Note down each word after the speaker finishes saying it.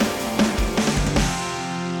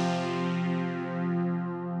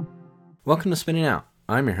Welcome to Spinning Out.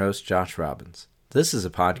 I'm your host, Josh Robbins. This is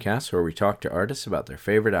a podcast where we talk to artists about their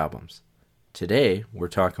favorite albums. Today, we're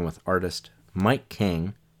talking with artist Mike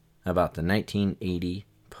King about the 1980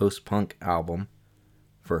 post-punk album,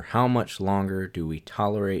 For How Much Longer Do We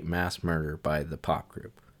Tolerate Mass Murder by the pop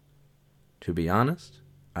group. To be honest,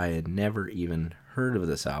 I had never even heard of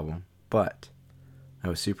this album, but I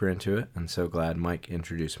was super into it and so glad Mike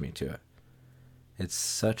introduced me to it. It's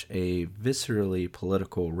such a viscerally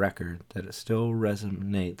political record that it still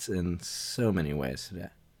resonates in so many ways today.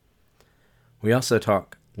 We also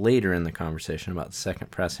talk later in the conversation about the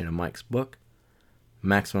second pressing of Mike's book,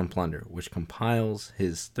 Maximum Plunder, which compiles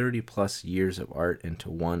his 30-plus years of art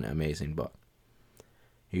into one amazing book.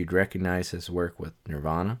 You'd recognize his work with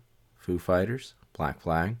Nirvana, Foo Fighters, Black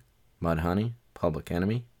Flag, Mudhoney, Public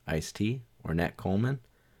Enemy, Ice-T, Ornette Coleman,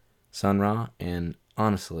 Sun Ra, and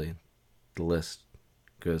honestly, the list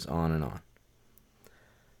goes on and on.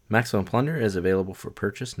 Maximum Plunder is available for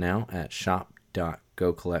purchase now at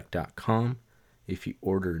shop.gocollect.com. If you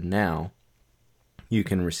order now, you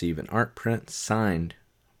can receive an art print signed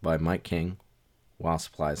by Mike King while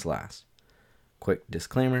supplies last. Quick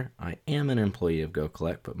disclaimer, I am an employee of Go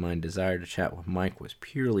Collect, but my desire to chat with Mike was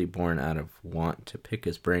purely born out of want to pick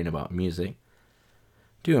his brain about music,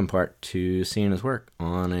 due in part to seeing his work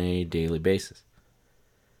on a daily basis.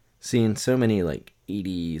 Seeing so many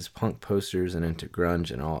 80s punk posters and into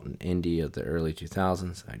grunge and alt and indie of the early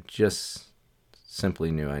 2000s, I just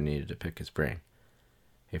simply knew I needed to pick his brain.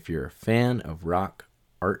 If you're a fan of rock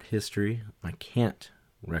art history, I can't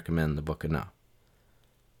recommend the book enough.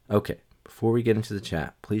 Okay, before we get into the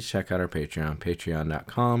chat, please check out our Patreon,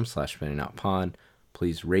 patreon.com/spinningoutpod.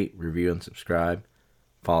 Please rate, review, and subscribe.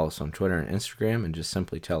 Follow us on Twitter and Instagram, and just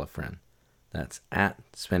simply tell a friend. That's at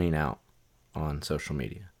Spinning Out on social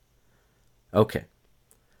media. Okay,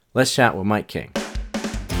 let's chat with Mike King.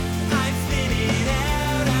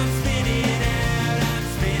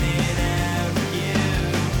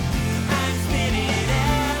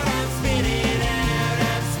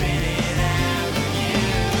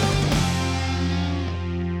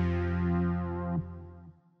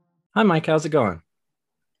 Hi, Mike. How's it going?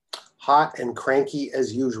 Hot and cranky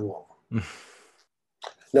as usual.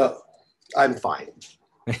 No, I'm fine.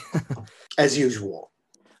 As usual.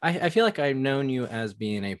 I feel like I've known you as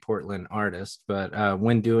being a Portland artist, but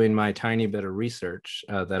when doing my tiny bit of research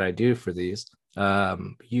that I do for these,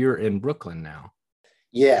 you're in Brooklyn now.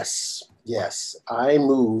 Yes. I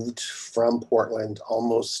moved from Portland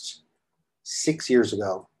almost 6 years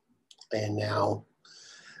ago, and now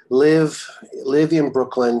live in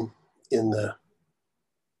Brooklyn in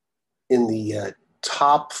the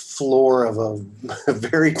top floor of a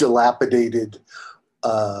very dilapidated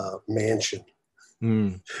mansion.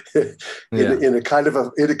 In a kind of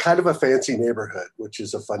a fancy neighborhood, which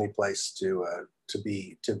is a funny place to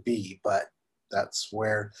be, but that's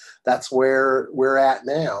where we're at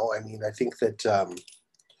now. I mean, I think that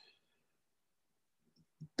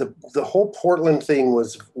the whole Portland thing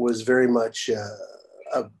was very much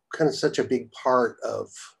a kind of such a big part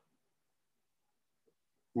of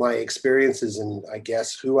my experiences, and I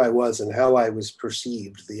guess who I was and how I was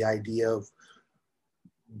perceived. The idea of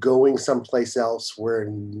going someplace else where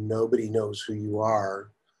nobody knows who you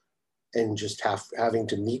are and just having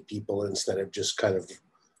to meet people instead of just kind of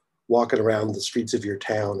walking around the streets of your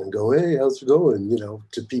town and go, hey, how's it going?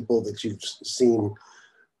 To people that you've seen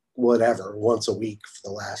whatever once a week for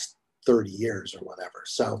the last 30 years or whatever.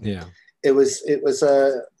 So yeah, it was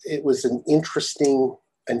an interesting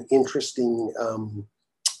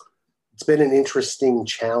it's been an interesting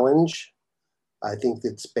challenge. I think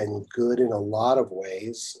it's been good in a lot of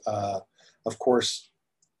ways. Of course,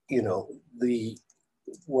 the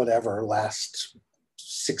last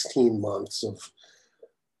 16 months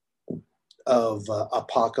of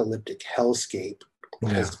apocalyptic hellscape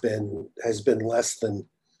has been less than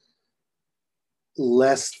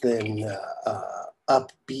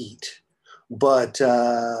upbeat, but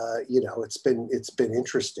it's been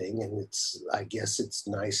interesting, and I guess it's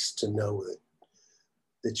nice to know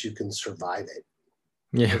that you can survive it.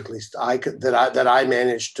 Yeah. At least I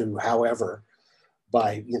managed to, however,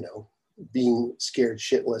 by, being scared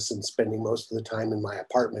shitless and spending most of the time in my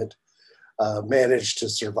apartment, managed to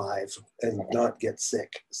survive and not get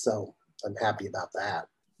sick. So I'm happy about that.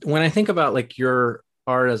 When I think about your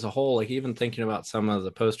art as a whole, even thinking about some of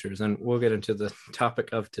the posters, and we'll get into the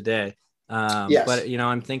topic of today. Yes. But,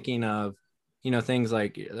 I'm thinking of, things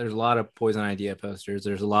like there's a lot of Poison Idea posters.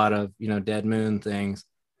 There's a lot of, Dead Moon things.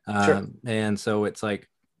 Sure. And so it's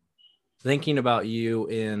thinking about you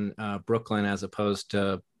in Brooklyn as opposed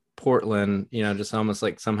to Portland, just almost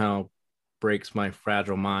somehow breaks my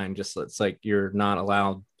fragile mind. Just it's like you're not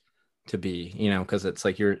allowed to be, because it's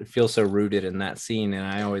like it feels so rooted in that scene. And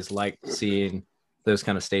I always like seeing those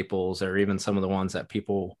kind of staples, or even some of the ones that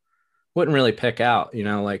people wouldn't really pick out,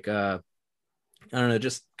 like I don't know,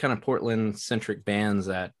 just kind of Portland centric bands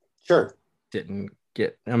that Sure didn't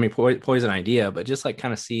get, I mean, Poison Idea, but just like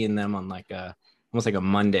kind of seeing them on like almost like a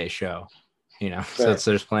Monday show, so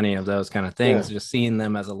there's plenty of those kind of things. Just seeing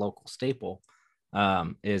them as a local staple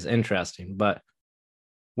is interesting. But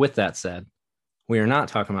with that said, we are not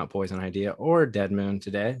talking about Poison Idea or Dead Moon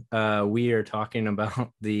today. We are talking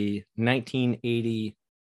about the 1980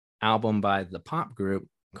 album by the pop group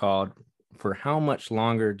called For How Much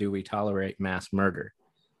Longer Do We Tolerate Mass Murder?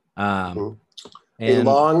 a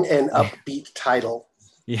long and upbeat title.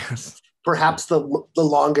 Yes. Perhaps the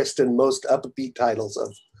longest and most upbeat titles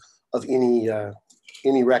of any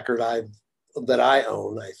record that I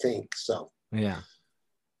own, I think. So yeah.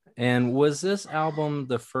 And was this album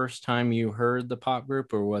the first time you heard the pop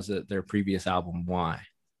group, or was it their previous album, Why?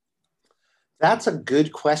 That's a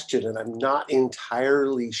good question, and I'm not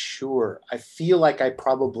entirely sure. I feel like I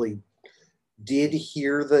probably did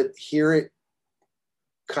hear it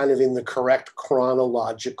kind of in the correct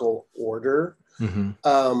chronological order. Mm-hmm.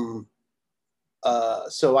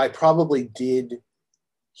 So I probably did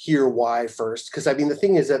hear Why first, because I mean the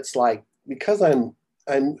thing is, that's like, because I'm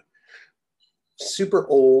super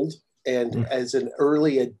old, and as an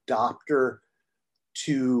early adopter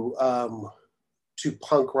to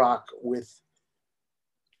punk rock with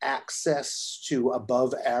access to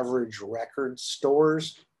above average record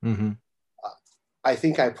stores, mm-hmm. I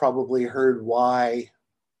think I probably heard Why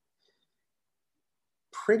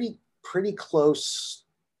pretty close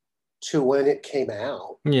to when it came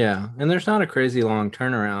out. Yeah, and there's not a crazy long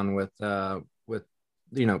turnaround with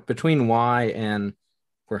between Why and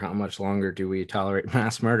For How Much Longer Do We Tolerate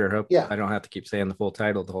Mass Murder? Hope I don't have to keep saying the full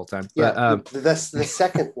title the whole time. But that's the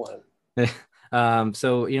second one.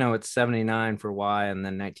 So it's 79 for Why, and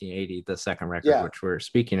then 1980 the second record, which we're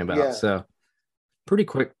speaking about. So pretty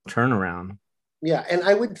quick turnaround. Yeah, and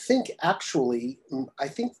I would think, actually, I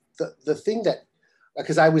think the thing that,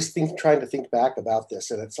 because I was trying to think back about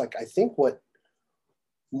this, and it's like, I think what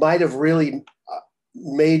might have really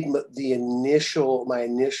made my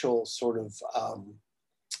initial sort of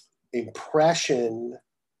impression,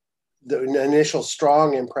 the initial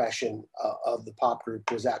strong impression of the pop group,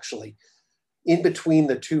 was actually in between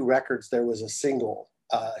the two records. There was a single,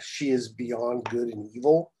 She Is Beyond Good and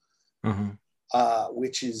Evil,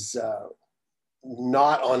 which is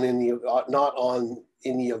not on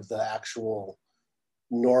any of the actual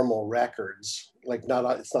normal records. Like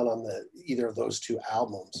it's not on either of those two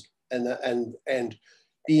albums. And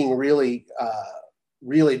being really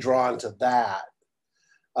drawn to that,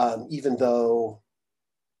 even though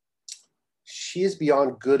She Is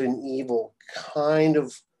Beyond Good and Evil kind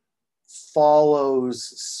of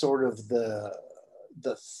follows sort of the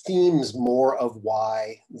themes more of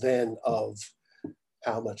Why than of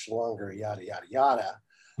How Much Longer, yada yada yada.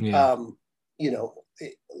 Yeah.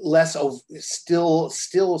 Less of, still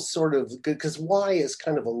sort of good, because Why is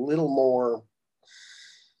kind of a little more,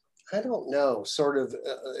 I don't know, sort of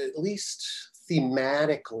at least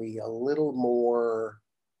thematically a little more,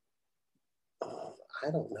 I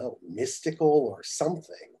don't know, mystical or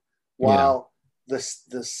something. While the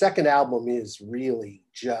second album is really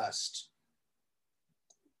just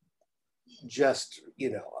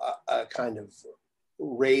a kind of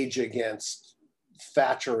rage against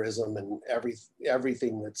Thatcherism and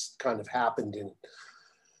everything that's kind of happened in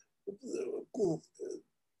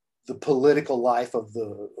the political life of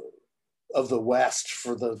the West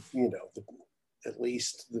for at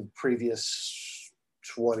least the previous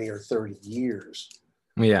 20 or 30 years.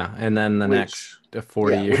 Yeah, and then the next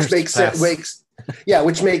 40 years, which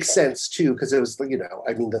makes sense too, because it was, I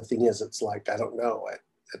mean, the thing is, it's like, I don't know,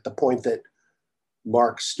 at the point that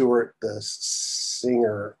Mark Stewart, the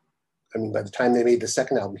singer, I mean, by the time they made the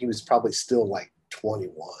second album, he was probably still like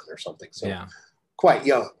 21 or something, so quite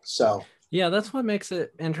young. So yeah, that's what makes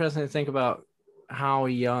it interesting to think about how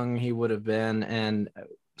young he would have been. And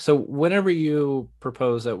so whenever you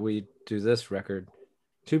propose that we do this record,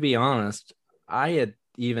 to be honest, I had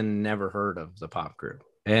even never heard of the pop group.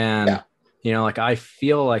 And like, I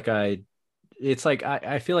feel like I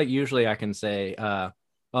feel like usually I can say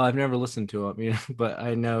well, I've never listened to him, but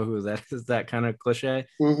I know who that is, that kind of cliche.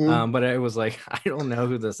 But it was like, I don't know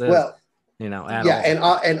who this is. Well, at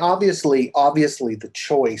all. And obviously the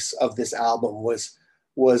choice of this album was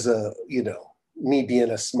me being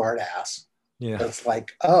a smart ass. Yeah. It's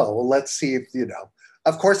like, oh, well, let's see if,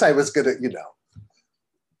 of course I was gonna,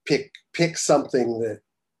 pick something that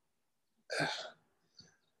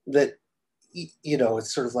that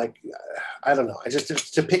it's sort of like, I don't know. I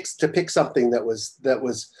just to pick something that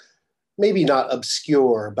was maybe not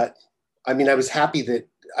obscure, but I mean, I was happy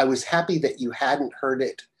that you hadn't heard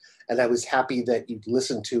it, and I was happy that you'd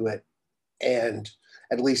listened to it and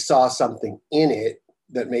at least saw something in it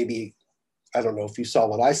that maybe, I don't know if you saw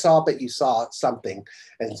what I saw, but you saw something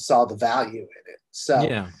and saw the value in it. So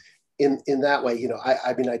Yeah. in that way,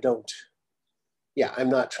 I mean, I don't, yeah, I'm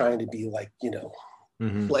not trying to be like,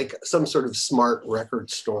 like some sort of smart record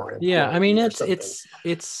store. Yeah, I mean,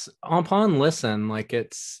 it's upon listen, like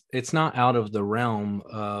it's not out of the realm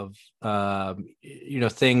of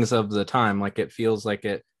things of the time. Like it feels like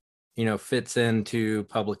it fits into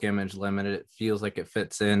Public Image Limited. It feels like it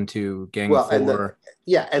fits into Gang of Four. And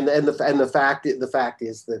the fact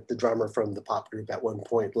is that the drummer from the pop group at one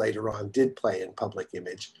point later on did play in Public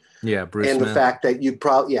Image. Yeah, Bruce and Smith. The fact that you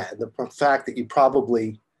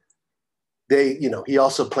probably he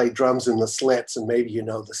also played drums in the Slits, and maybe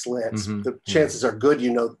the Slits. Mm-hmm. The chances are good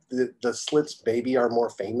the Slits maybe are more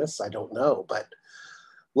famous. I don't know, but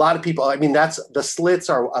a lot of people, I mean, the Slits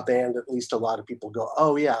are a band at least a lot of people go,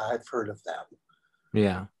 oh yeah, I've heard of them.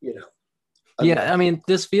 Yeah. I mean,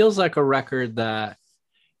 this feels like a record that,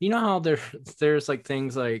 how there's like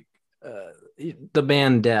things like the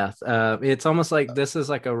band Death. It's almost like this is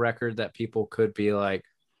like a record that people could be like,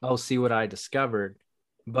 oh, see what I discovered.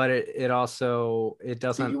 But it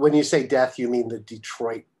doesn't. When you say Death, you mean the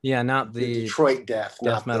Detroit. Yeah, not the Detroit Death,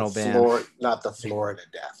 death metal band, not the Florida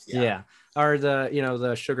Death. Yeah. Or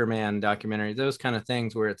the Sugar Man documentary, those kind of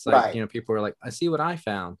things where it's like, right. People are like, I see what I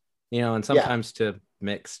found, and sometimes to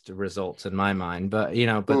mixed results in my mind. But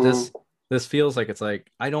this feels like it's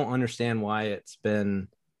like, I don't understand why it's been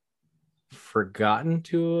forgotten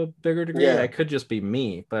to a bigger degree. Yeah. It could just be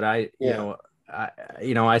me, but I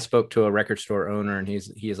spoke to a record store owner, and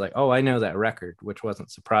he's like, oh, I know that record, which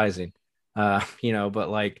wasn't surprising. But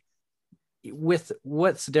like with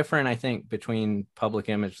what's different, I think, between Public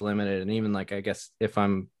Image Limited and even like, I guess if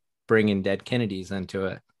I'm bringing Dead Kennedys into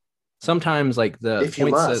it, sometimes like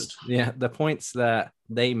the points that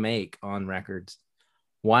they make on records,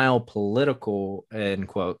 while political in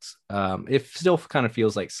quotes, it still kind of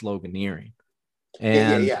feels like sloganeering.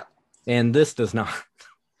 And and this does not.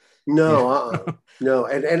 No, no,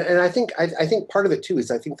 and I think part of it too is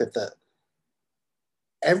I think that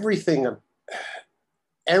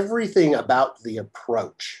everything about the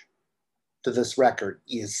approach to this record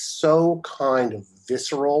is so kind of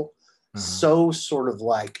visceral, so sort of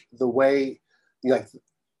like the way, like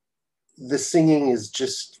the singing is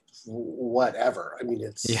just whatever. I mean,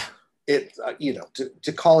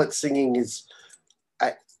 to call it singing is,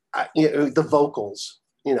 the vocals,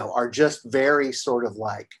 are just very sort of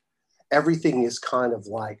like, everything is kind of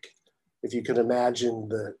like, if you can imagine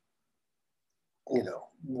the,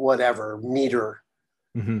 whatever meter,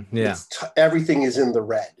 everything is in the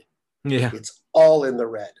red. Yeah, it's all in the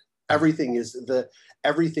red. Everything is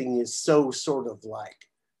so sort of like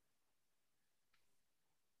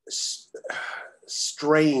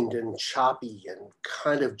strained and choppy and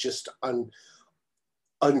kind of just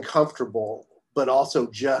uncomfortable, but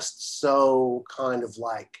also just so kind of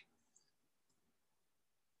like,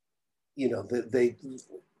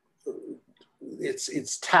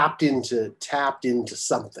 it's tapped into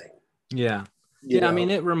something. Yeah. I mean,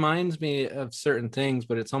 it reminds me of certain things,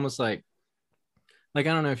 but it's almost like I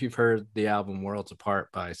don't know if you've heard the album Worlds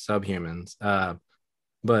Apart by Subhumans,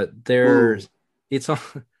 but it's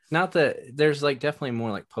not that there's like definitely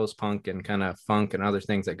more like post-punk and kind of funk and other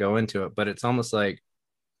things that go into it, but it's almost like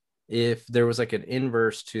if there was like an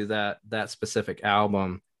inverse to that specific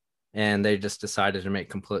album, and they just decided to make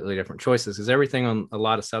completely different choices, because everything on a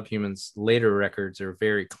lot of Subhumans later records are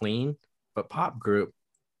very clean, but Pop Group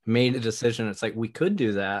made a decision. It's like, we could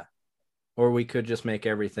do that, or we could just make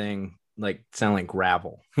everything like sound like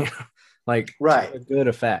gravel, like right. A good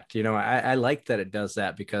effect. I like that it does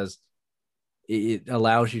that, because it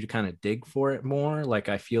allows you to kind of dig for it more. Like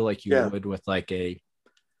I feel like you would with like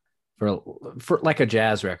for like a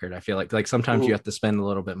jazz record. I feel like sometimes you have to spend a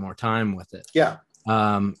little bit more time with it. Yeah.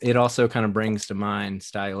 It also kind of brings to mind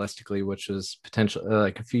stylistically, which was potentially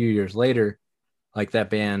like a few years later, like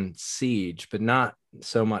that band Siege, but not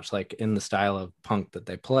so much like in the style of punk that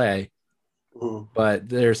they play, but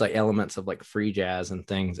there's like elements of like free jazz and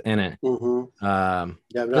things in it.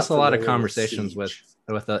 Just a lot of conversations with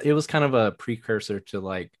it was kind of a precursor to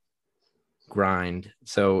like grind.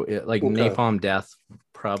 So Napalm Death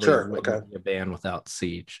probably wouldn't be a band without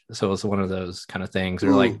Siege. So it was one of those kind of things,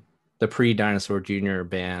 or like the pre-Dinosaur Jr.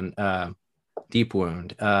 band, Deep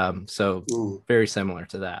Wound. So Mm, very similar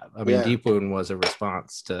to that. I mean, yeah. Deep Wound was a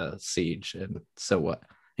response to Siege, and so what,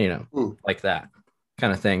 you know, Mm, like that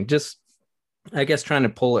kind of thing. Just, I guess, trying to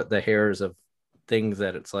pull at the hairs of things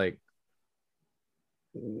that it's like,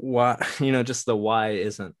 why, just the why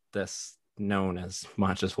isn't this known as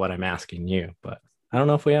much as what I'm asking you? But I don't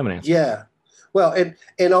know if we have an answer. yeah. Well,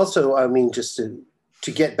 and also, I mean, just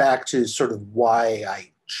to get back to sort of why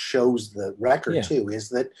I chose the record Yeah. too, is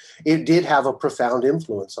that it did have a profound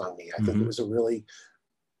influence on me. I think it Mm-hmm. was a really,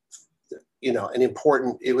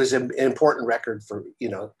 it was an important record for,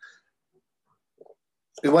 it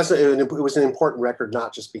was an important record,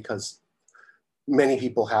 not just because many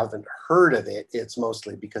people haven't heard of it. It's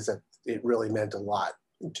mostly because it really meant a lot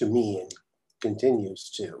to me and continues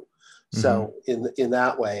to. Mm-hmm. So in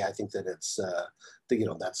that way, I think that it's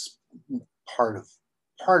that's part of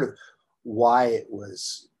part of why it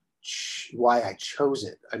was why I chose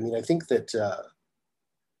it. I mean, I think that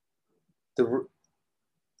the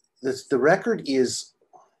the record is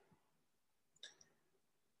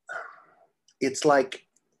it's like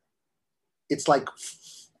it's like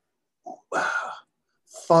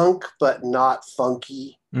funk but not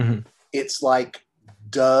funky. Mm-hmm. It's like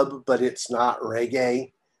dub but it's not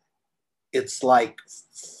reggae. It's like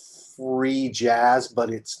free jazz but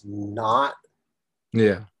it's not.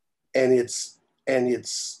 Yeah. And it's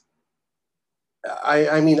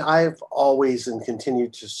I mean, I've always and continue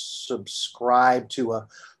to subscribe to a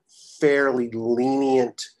fairly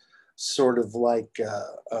lenient sort of like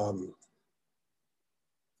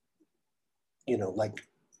like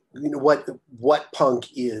what punk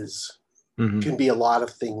is Mm-hmm. can be a lot of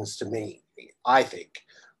things to me, I think.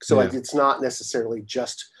 So Yeah. it's not necessarily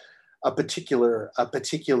just a particular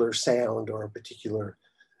sound or a particular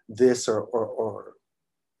this or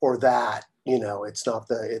that. It's not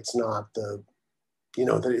the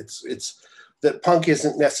that it's that punk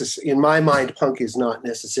isn't necessary in my mind. Punk is not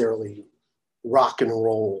necessarily rock and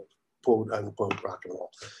roll, quote unquote rock and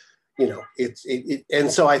roll. And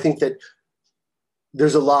so I think that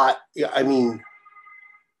there's a lot. I mean,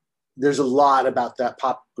 there's a lot about that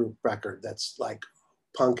pop group record that's like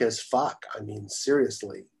punk as fuck. I mean,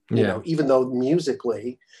 seriously. Yeah. Even though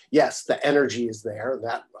musically, yes, the energy is there.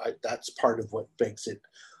 That's part of what makes it,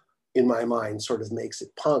 in my mind, sort of makes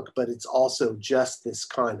it punk. But it's also just this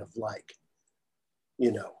kind of like,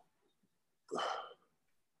 you know,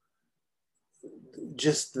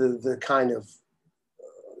 just the kind of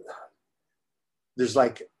there's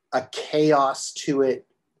like a chaos to it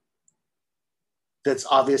that's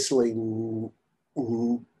obviously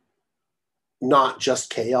not just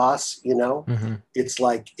chaos. Mm-hmm. It's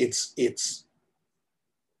like it's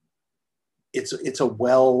a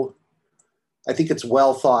well, I think it's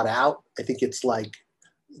well thought out. I think it's like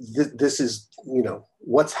this is,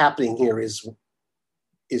 what's happening here is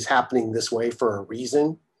happening this way for a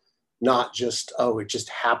reason, not just, oh, it just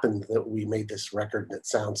happened that we made this record and it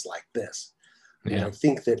sounds like this. And Yeah. I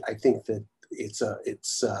think that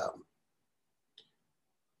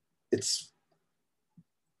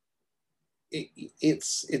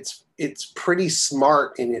it's it's pretty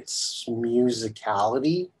smart in its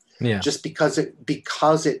musicality, Yeah. just because it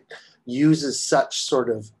uses such sort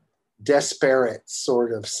of disparate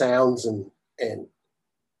sort of sounds and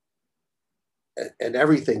and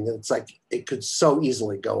everything, that it's like it could so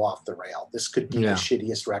easily go off the rail. This could be the Yeah.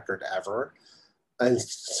 shittiest record ever, and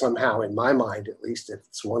somehow, in my mind at least,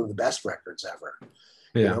 it's one of the best records ever.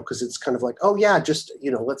 Yeah. Because it's kind of like, oh yeah, just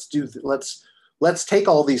let's take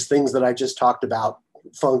all these things that I just talked about,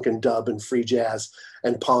 funk and dub and free jazz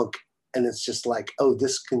and punk, and it's just like, oh,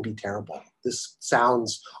 this can be terrible. This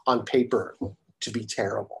sounds on paper to be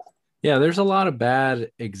terrible. Yeah, there's a lot of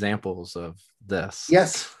bad examples of this.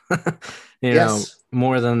 Yes, you know, yes,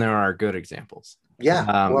 more than there are good examples.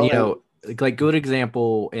 yeah. Well, and Like good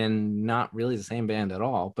example in not really the same band at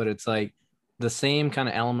all, but it's like the same kind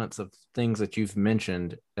of elements of things that you've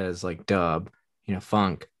mentioned as like dub,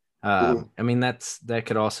 funk. mhm. I mean, that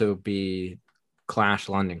could also be Clash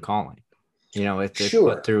London Calling. It's put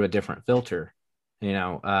Sure. through a different filter,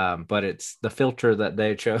 but it's the filter that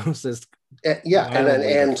they chose is Yeah, and wildly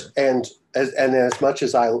different. as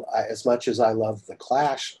much as I love the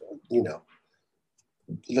Clash, you know,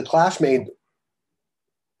 the Clash made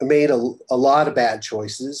a lot of bad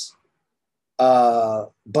choices,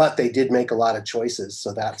 but they did make a lot of choices,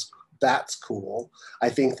 so that's cool. I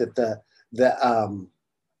think that the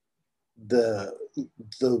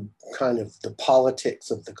the kind of the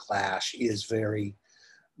politics of the Clash is very,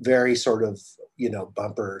 very sort of,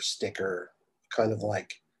 bumper sticker, kind of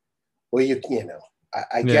like, well,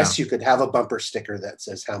 I Yeah. guess you could have a bumper sticker that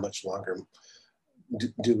says how much longer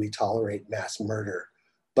do we tolerate mass murder?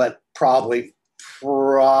 But probably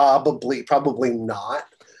not.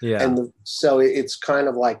 Yeah. And so it's kind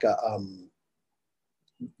of like a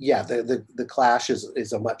the Clash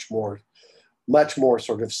is a much more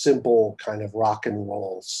sort of simple kind of rock and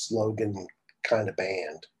roll slogan kind of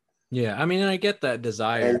band. Yeah, I mean, I get that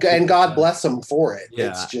desire, And God bless them for it.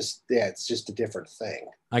 Yeah. It's just a different thing.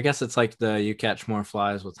 I guess it's like you catch more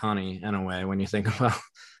flies with honey in a way when you think about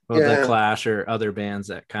the Clash or other bands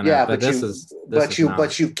that kind of.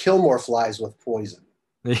 But you kill more flies with poison.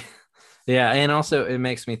 Yeah, and also it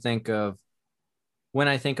makes me think of when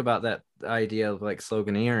I think about that idea of like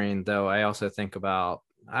sloganeering, though. I also think about,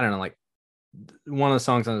 I don't know, like one of the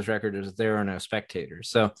songs on this record is "There Are No Spectators."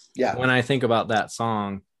 So when I think about that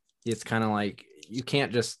song, it's kind of like you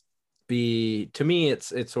can't just be. To me,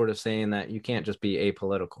 it's sort of saying that you can't just be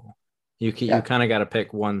apolitical. You kind of got to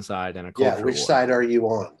pick one side in a culture. Yeah, which side are you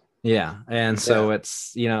on? Yeah, and so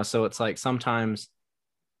it's so it's like sometimes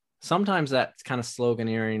that kind of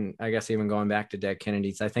sloganeering, I guess, even going back to Dead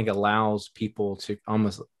Kennedys, I think allows people to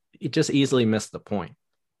almost just easily miss the point.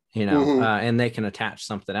 And they can attach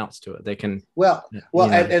something else to it. They can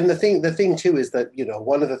and the thing too is that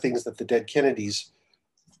one of the things that the Dead Kennedys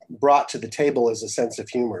brought to the table is a sense of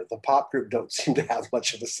humor. The pop group don't seem to have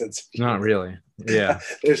much of a sense of humor. Not really. Yeah.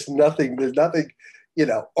 there's nothing,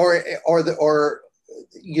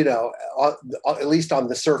 at least on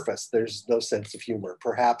the surface, there's no sense of humor.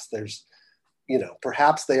 Perhaps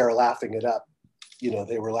perhaps they are laughing it up.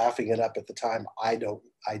 They were laughing it up at the time. I don't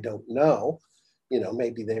know.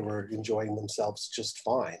 Maybe they were enjoying themselves just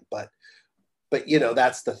fine, but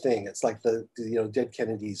that's the thing. It's like the Dead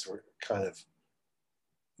Kennedys were kind of,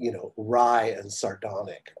 wry and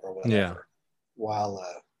sardonic or whatever. Yeah. While,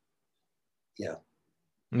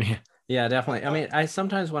 Yeah, definitely. I mean, I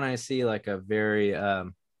sometimes when I see like a very,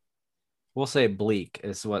 we'll say bleak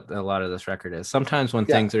is what a lot of this record is. Sometimes when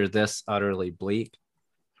things are this utterly bleak,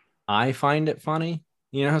 I find it funny,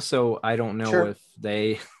 so I don't know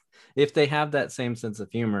if they have that same sense of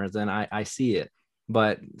humor, then I see it.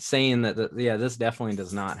 But saying that, this definitely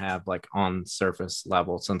does not have like on surface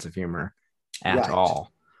level sense of humor at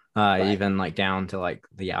all. Even like down to like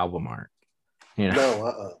the album art,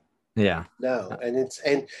 No, Yeah. No, and it's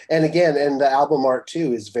and again, and the album art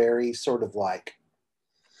too is very sort of like,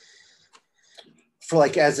 for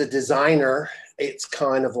like as a designer, it's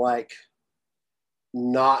kind of like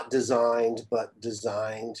not designed but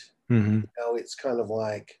designed. Mm-hmm. It's kind of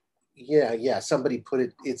like somebody put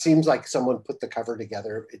it. It seems like someone put the cover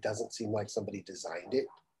together. It doesn't seem like somebody designed it.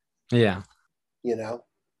 Yeah.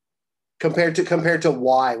 Compared to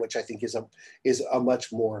Why, which I think is a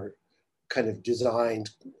much more kind of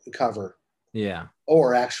designed cover. Yeah.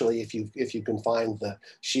 Or actually, if you can find the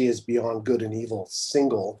She Is Beyond Good and Evil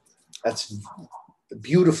single, that's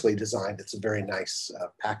beautifully designed. It's a very nice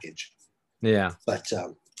package. Yeah. But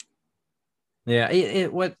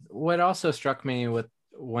what also struck me with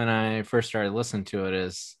when I first started listening to it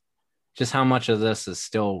is just how much of this is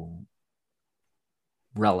still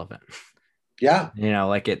relevant. Yeah.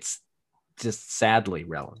 Like it's just sadly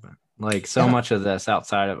relevant. Like so much of this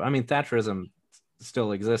outside of, I mean, Thatcherism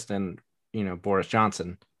still exists in, Boris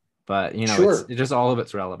Johnson, but it's just all of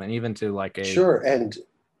it's relevant, even to like a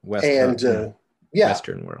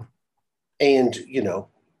Western world. And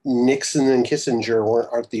Nixon and Kissinger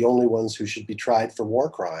aren't the only ones who should be tried for war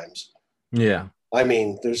crimes. Yeah. I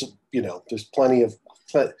mean, there's plenty of,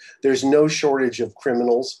 there's no shortage of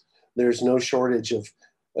criminals. There's no shortage of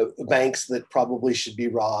banks that probably should be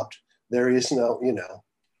robbed. There is no,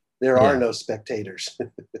 there are no spectators.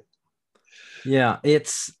 Yeah,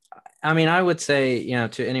 I would say,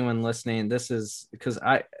 to anyone listening, this is because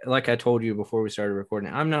like I told you before we started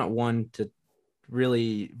recording, I'm not one to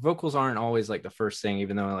really, vocals aren't always like the first thing,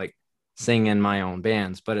 even though I like sing in my own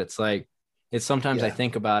bands, but it's like, sometimes I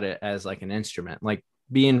think about it as like an instrument, like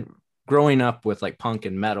growing up with like punk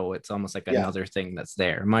and metal, it's almost like another thing that's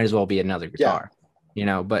there. Might as well be another guitar,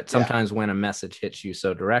 but sometimes when a message hits you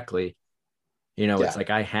so directly, it's like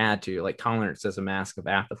I had to, like, tolerance as a mask of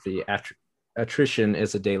apathy, attrition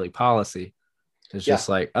is a daily policy. It's just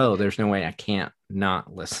like, oh, there's no way I can't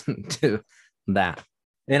not listen to that.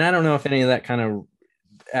 And I don't know if any of that kind of,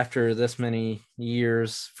 after this many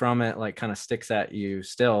years from it, like kind of sticks at you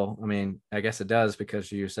still. I mean, I guess it does,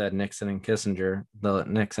 because you said Nixon and Kissinger, the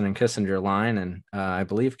Nixon and Kissinger line. And I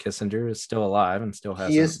believe Kissinger is still alive and still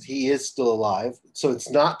has. He is still alive. So it's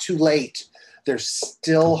not too late. There's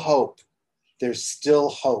still hope. There's still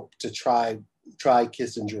hope to try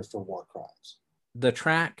Kissinger for war crimes. The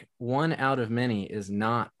track One Out of Many is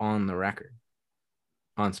not on the record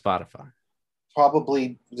on Spotify.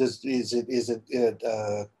 Probably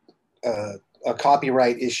a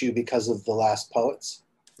copyright issue because of The Last Poets?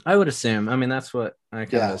 I would assume. I mean, that's what I kind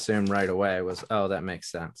of Yeah. assumed right away was, oh, that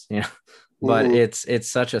makes sense. But Hmm. it's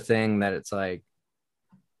such a thing that it's like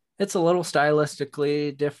it's a little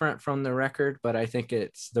stylistically different from the record, but I think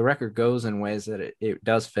it's the record goes in ways that it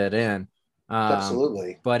does fit in. Um,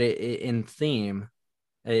 Absolutely. but in theme,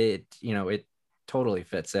 it totally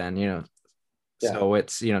fits in, Yeah. so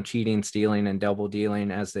it's, cheating, stealing, and double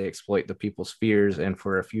dealing as they exploit the people's fears, and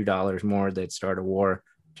for a few dollars more, they'd start a war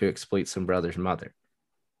to exploit some brother's mother. Yeah.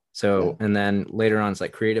 So, and then later on, it's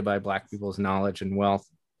like created by black people's knowledge and wealth,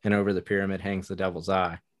 and over the pyramid hangs the devil's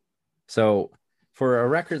eye. So, for a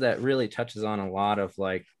record that really touches on a lot of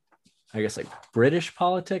like, I guess, like British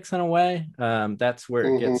politics in a way, that's where it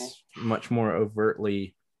Hmm. gets much more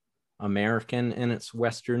overtly American in its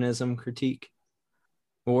Westernism critique.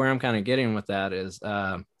 But where I'm kind of getting with that is,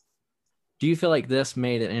 do you feel like this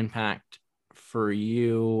made an impact for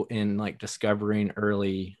you in like discovering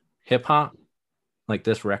early hip hop, like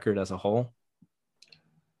this record as a whole?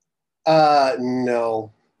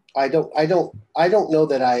 No, I don't know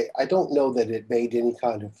that I don't know that it made any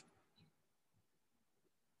kind of,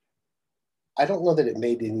 I don't know that it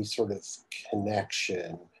made any sort of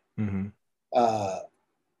connection. Mm-hmm. Uh,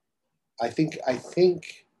 I think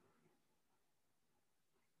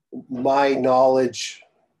my knowledge,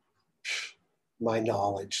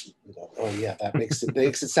 oh yeah, that makes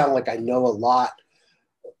it sound like I know a lot.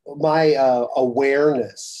 My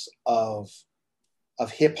awareness of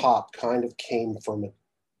hip hop kind of came from a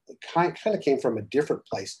different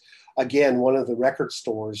place. Again, one of the record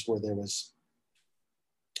stores where there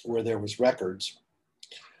was records,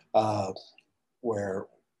 uh, where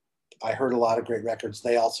I heard a lot of great records.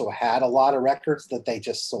 They also had a lot of records that they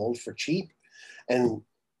just sold for cheap. And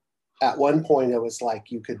at one point, it was like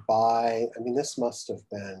you could buy. I mean, this must have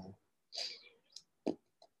been,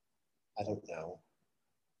 I don't know,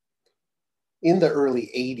 in the early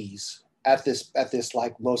 '80s. At this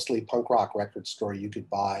like mostly punk rock record store, you could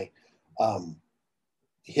buy um,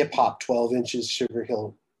 hip hop 12 inches, Sugar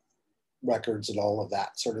Hill records, and all of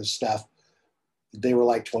that sort of stuff. They were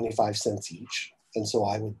like 25 cents each, and so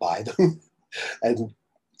I would buy them. and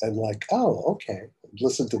and like, oh, okay,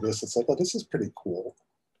 listen to this. It's like, oh, this is pretty cool.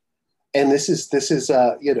 And this is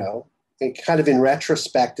kind of in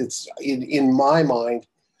retrospect, it's in my mind,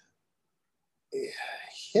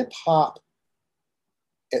 hip hop,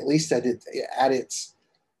 at least at its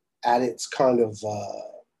kind of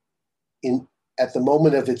in at the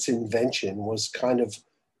moment of its invention, was kind of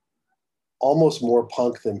almost more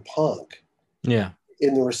punk than punk, Yeah.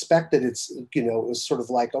 in the respect that it was sort of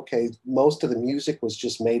like, okay, most of the music was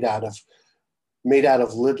just made out of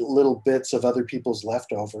little bits of other people's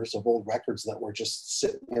leftovers of old records that were just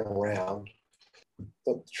sitting around.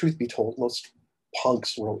 But truth be told, most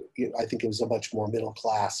punks were, I think it was a much more middle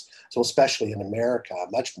class, so especially in America, a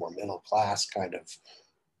much more middle class kind of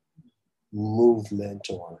movement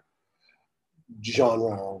or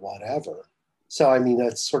genre or whatever. So I mean,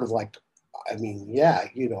 that's sort of like, I mean, yeah,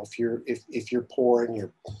 if you're poor and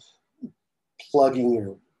you're plugging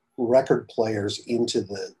your record players into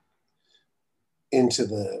the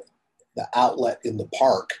outlet in the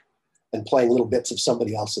park and playing little bits of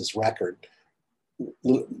somebody else's record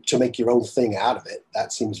to make your own thing out of it,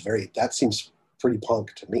 that seems pretty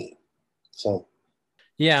punk to me. So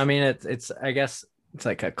Yeah, I mean it's I guess it's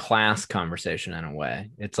like a class conversation in a way.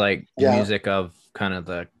 It's like the yeah, music of kind of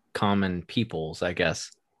the common peoples, I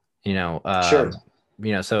guess. You know, sure.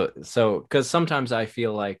 so because sometimes I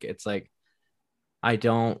feel like it's like I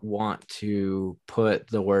don't want to put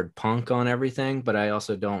the word punk on everything, but I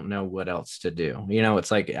also don't know what else to do.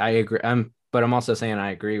 It's like I agree. But I'm also saying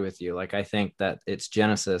I agree with you. Like I think that its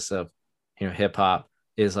genesis of, hip hop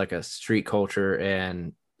is like a street culture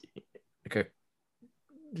and like a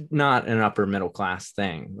not an upper middle class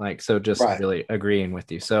thing. Like so, just Right. really agreeing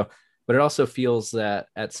with you. So, but it also feels that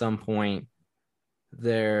at some point,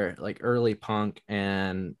 they're like early punk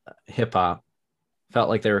and hip hop felt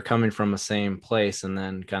like they were coming from the same place and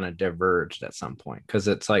then kind of diverged at some point because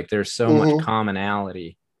it's like there's so much Mm-hmm.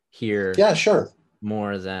 commonality here Yeah, sure.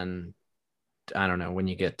 more than I don't know when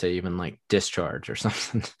you get to even like Discharge or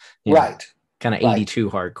something, Right. kind of Right. 82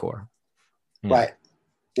 hardcore. Yeah. Right.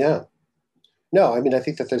 Yeah. No, I mean, I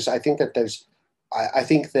think that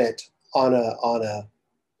on a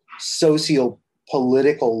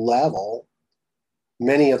socio-political level,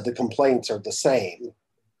 many of the complaints are the same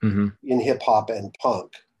Mm-hmm. in hip hop and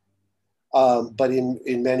punk. But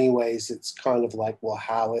in many ways, it's kind of like, well,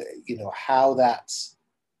 how that's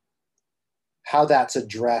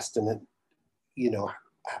addressed, and you know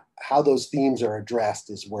how those themes are addressed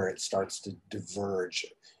is where it starts to diverge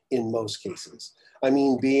in most cases. I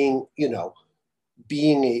mean, being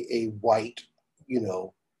a white,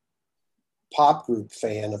 pop group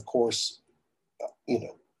fan, of course, you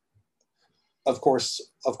know, of course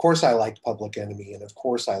I liked Public Enemy, and of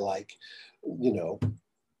course I like, you know,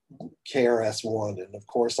 KRS-One, and of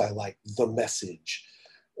course I like The Message,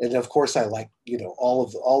 and of course I like, all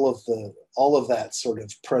of that sort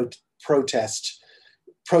of protest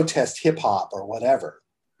hip hop or whatever.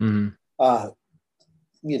 Mm-hmm.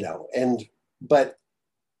 But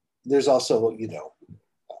there's also,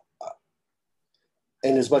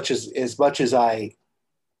 and as much as I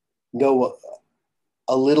know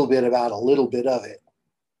a little bit about a little bit of it,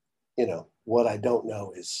 what I don't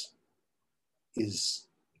know is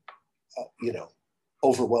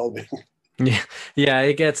overwhelming. Yeah,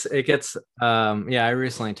 it gets I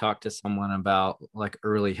recently talked to someone about like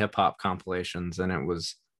early hip hop compilations, and it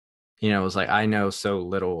was like, I know so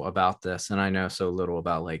little about this, and I know so little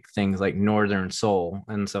about like things like Northern Soul,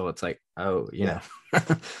 and so it's like, oh, Yeah.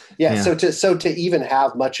 know. Yeah. So to even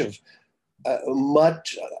have much of a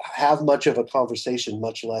conversation,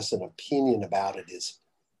 much less an opinion about it, is,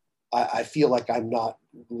 I feel like I'm not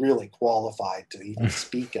really qualified to even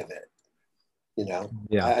speak of it. Yeah.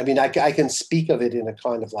 I mean, I can speak of it in a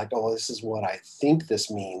kind of like, oh, this is what I think this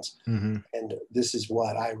means, mm-hmm. and this is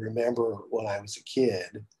what I remember when I was a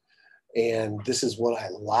kid, and this is what I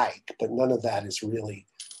like. But none of that is really,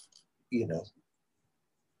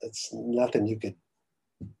 it's nothing you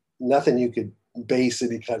could base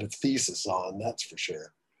any kind of thesis on. That's for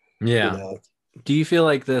sure. Yeah. Do you feel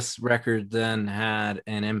like this record then had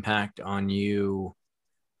an impact on you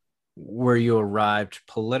where you arrived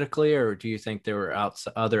politically, or do you think there were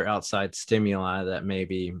other outside stimuli that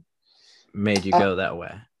maybe made you go that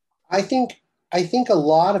way? I think a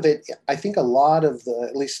lot of it, the,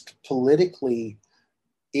 at least politically,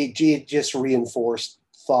 it just reinforced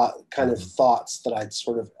thoughts that I'd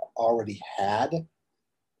sort of already had.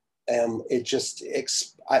 It just,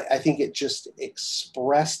 I think it just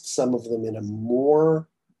expressed some of them in a more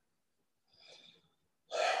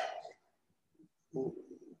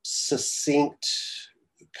succinct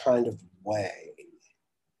kind of way,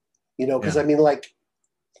 because I mean, like,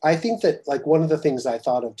 I think that, like, one of the things I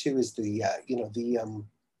thought of too is the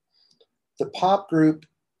pop group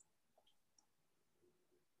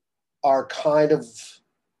are kind of,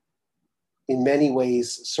 in many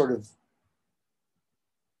ways, sort of,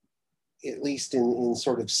 at least in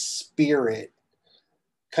sort of spirit,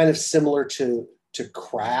 kind of similar to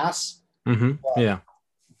Crass. Mm-hmm. Yeah.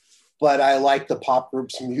 But I like the pop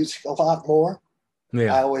group's music a lot more.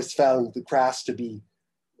 Yeah. I always found the Crass to be,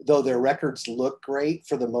 though their records look great,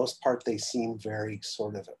 for the most part, they seem very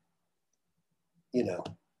sort of,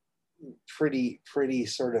 pretty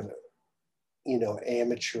sort of,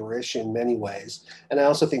 amateurish in many ways. And I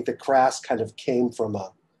also think the Crass kind of came from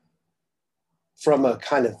a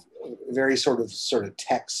kind of very sort of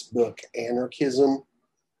textbook anarchism,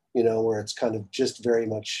 where it's kind of just very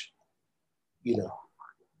much,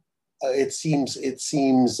 it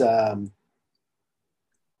seems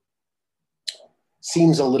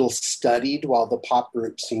a little studied, while the pop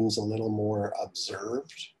group seems a little more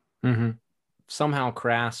observed. Mm-hmm. Somehow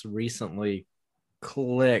Crass recently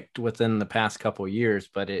clicked within the past couple of years,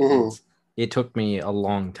 but it took me a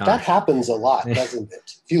long time. That happens a lot, doesn't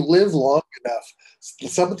it? If you live long enough,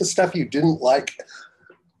 some of the stuff you didn't like,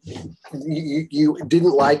 you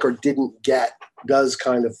didn't like or didn't get, does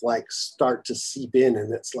kind of like start to seep in,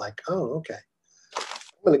 and it's like, oh, okay,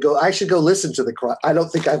 I should go listen to the Crass. I don't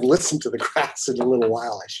think I've listened to the Crass in a little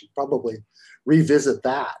while. I should probably revisit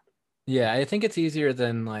that. Yeah, I think it's easier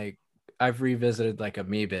than, like, I've revisited like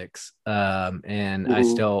Amoebics, and I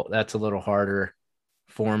still, that's a little harder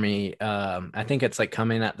for me. I think it's like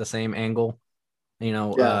coming at the same angle,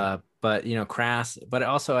 but Crass, but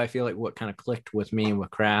also I feel like what kind of clicked with me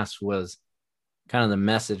with Crass was kind of the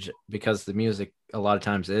message, because the music a lot of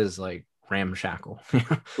times is like ramshackle.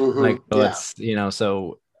 Like, it's,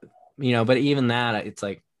 but even that, it's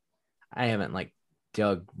like, I haven't like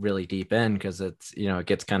dug really deep in, because it's, it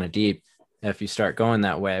gets kind of deep if you start going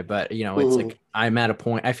that way. But it's like, I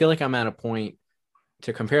feel like I'm at a point,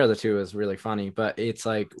 to compare the two is really funny, but it's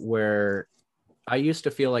like where I used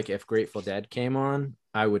to feel like if Grateful Dead came on,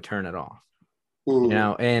 I would turn it off.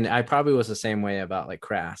 And I probably was the same way about like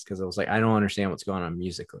Crass, because I was like, I don't understand what's going on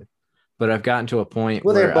musically. But I've gotten to a point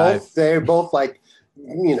where they're both like,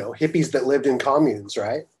 hippies that lived in communes,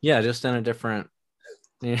 right? Yeah, just in a different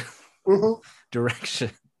direction.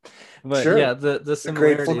 But sure. Yeah, the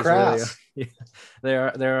similarities really,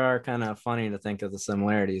 there are kind of funny to think of the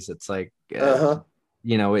similarities. It's like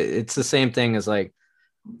it's the same thing as like,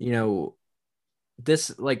 you know,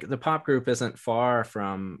 this, like the pop group isn't far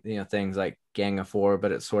from, things like Gang of Four,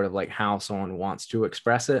 but it's sort of like how someone wants to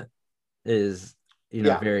express it is,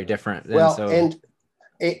 Yeah. very different. And Well, so,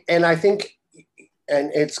 and I think,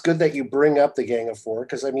 and it's good that you bring up the Gang of Four,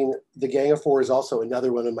 because I mean, the Gang of Four is also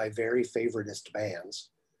another one of my very favoriteest bands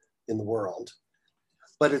in the world.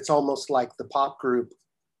 But it's almost like the pop group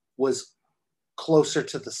was closer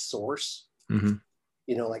to the source. mhm.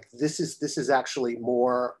 Like this is actually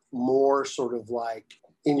more sort of like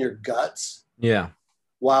in your guts, Yeah.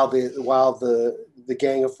 while the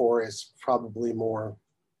Gang of Four is probably more,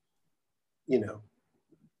 you know,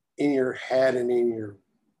 in your head and in your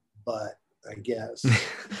butt, I guess.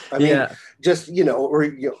 I mean, Yeah. just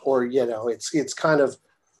it's kind of,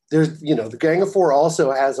 there's, the Gang of Four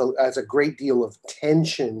also has a great deal of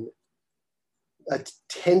tension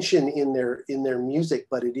in their music,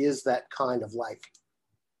 but it is that kind of like,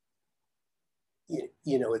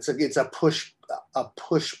 it's a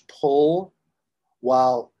push pull,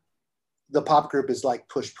 while the pop group is like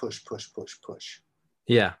push push push push push.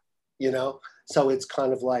 Yeah. So it's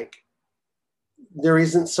kind of like there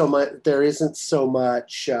isn't so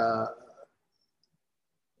much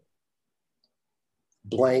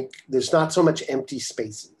blank. There's not so much empty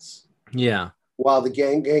spaces. Yeah. While the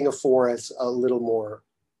Gang of Four has a little more.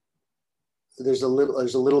 There's a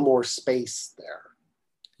little more space there.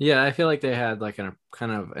 Yeah. I feel like they had like a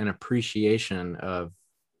kind of an appreciation of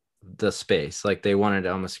the space. Like they wanted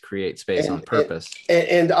to almost create space on And purpose.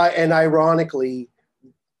 and ironically,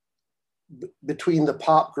 between the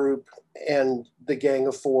pop group and the Gang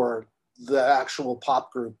of Four, the actual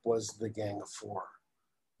pop group was the Gang of Four,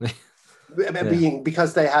 Yeah.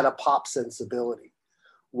 because they had a pop sensibility,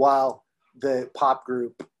 while the pop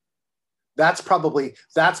group, that's probably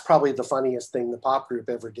the funniest thing the pop group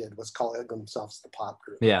ever did, was calling themselves the pop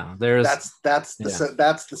group. Yeah. There's, That's yeah.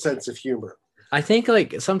 that's the sense of humor. I think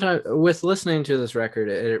like sometimes with listening to this record,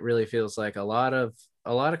 it really feels like a lot of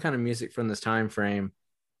kind of music from this time frame.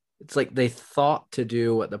 It's like they thought to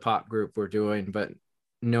do what the pop group were doing, but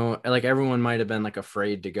no, like everyone might have been like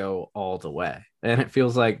afraid to go all the way. And it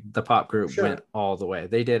feels like the pop group went Sure. all the way.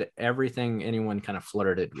 They did everything anyone kind of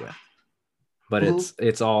flirted with, but Mm-hmm.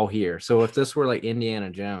 it's all here. So if this were like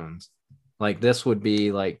Indiana Jones, like this would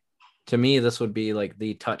be like, to me, this would be like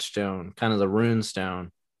the touchstone, kind of the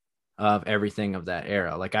runestone of everything of that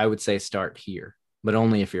era. Like I would say start here, but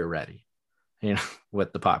only if you're ready, you know,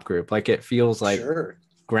 with the pop group. Like it feels like Sure.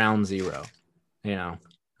 ground zero, you know,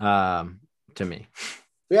 um, to me.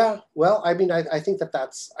 Yeah. Well, I mean, I think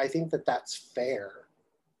that's fair.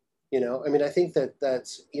 I mean, I think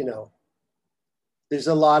that's there's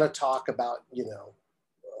a lot of talk about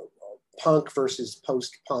punk versus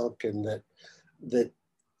post punk, and that the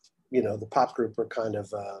pop group are kind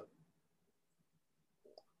of,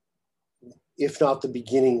 if not the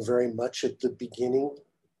beginning, very much at the beginning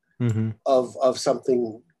Mm-hmm. of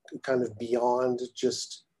something kind of beyond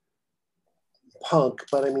just punk.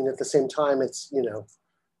 But I mean, at the same time, it's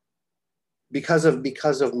because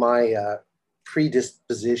of my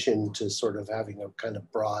predisposition to sort of having a kind of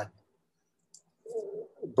broad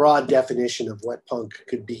definition of what punk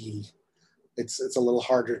could be. It's a little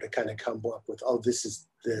harder to kind of come up with, oh, this is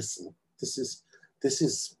this, and this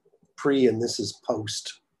is pre and this is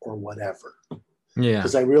post, or whatever. Yeah.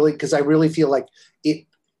 Because I really feel like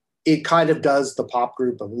it kind of does the pop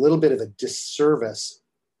group a little bit of a disservice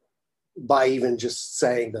by even just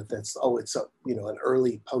saying that it's an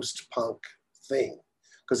early post punk thing.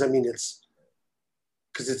 Because I mean, it's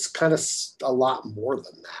kind of a lot more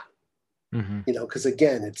than that. Mm-hmm. Because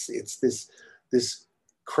again, it's this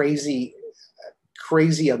crazy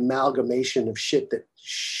amalgamation of shit that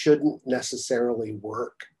shouldn't necessarily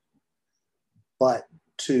work, but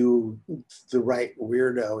to the right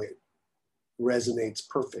weirdo, it resonates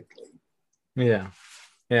perfectly. Yeah.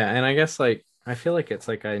 Yeah. And I guess like, I feel like it's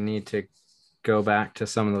like I need to go back to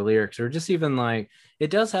some of the lyrics, or just even like,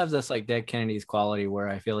 it does have this like Dead Kennedys quality where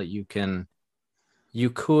I feel like you could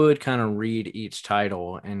kind of read each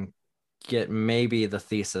title and get maybe the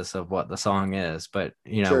thesis of what the song is. But,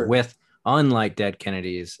 Sure. with unlike with Dead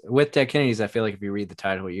Kennedys, I feel like if you read the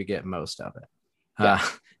title, you get most of it, Yeah. uh,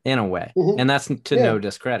 in a way. Mm-hmm. And that's to Yeah. no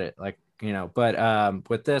discredit, like, but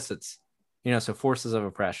with this, it's, so forces of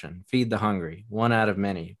oppression, feed the hungry, one out of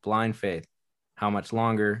many, blind faith, how much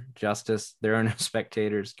longer, justice, there are no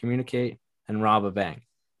spectators, communicate, and rob a bank. Good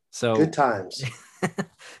So, times.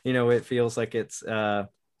 it feels like it's,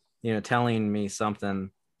 telling me something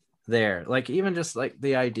there. Like even just like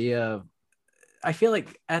the idea of, I feel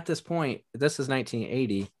like at this point, this is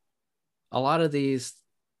 1980. A lot of these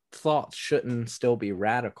thought shouldn't still be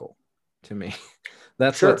radical to me.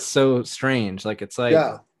 That's Sure. what's so strange. Like, it's like,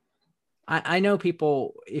 Yeah. I know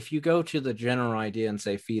people, if you go to the general idea and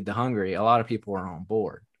say feed the hungry, a lot of people are on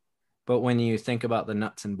board. But when you think about the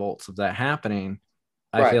nuts and bolts of that happening,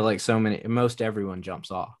 I Right. feel like most everyone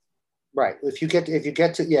jumps off. Right. If you get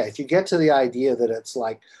to the idea that it's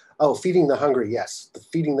like, oh, feeding the hungry, yes, the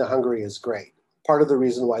feeding the hungry is great. Part of the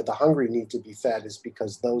reason why the hungry need to be fed is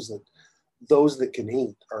because those that can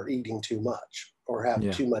eat are eating too much or have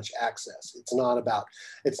Yeah. too much access. It's not about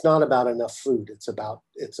enough food. It's about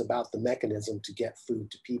the mechanism to get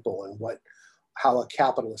food to people and how a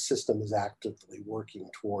capitalist system is actively working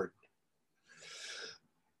toward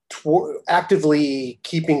actively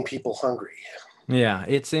keeping people hungry. Yeah.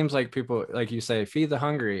 It seems like people, like you say, feed the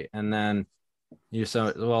hungry. And then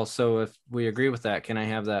so if we agree with that, can I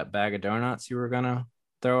have that bag of donuts you were going to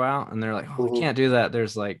throw out? And they're like, oh, I Mhm. can't do that.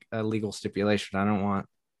 There's like a legal stipulation. I don't want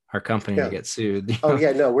our company to Yeah. get sued. Oh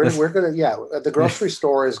yeah, no, we're gonna yeah. Yeah. The grocery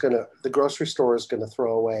store is gonna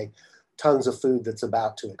throw away tons of food that's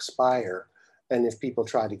about to expire, and if people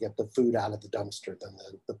try to get the food out of the dumpster, then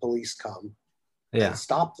the police come and Yeah.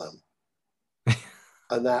 stop them,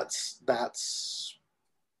 and that's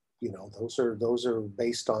those are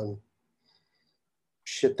based on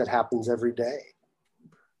shit that happens every day.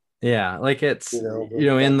 Yeah, like it's, in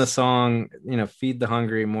the That's song, feed the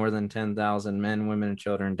hungry, more than 10,000 men, women, and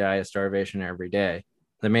children die of starvation every day.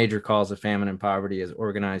 The major cause of famine and poverty is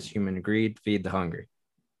organized human greed. Feed the hungry.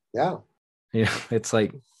 yeah. It's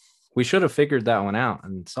like we should have figured that one out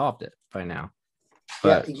and solved it by now,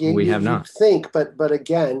 Yeah, but we have you'd not. think, but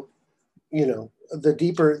again, the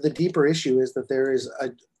deeper issue is that there is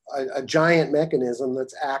a giant mechanism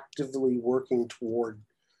that's actively working toward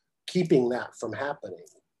keeping that from happening,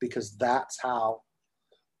 because that's how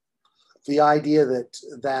the idea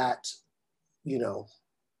that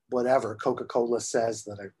whatever Coca-Cola says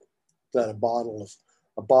that a bottle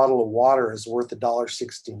of water is worth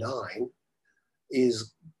 $1.69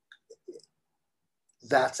 is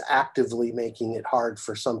that's actively making it hard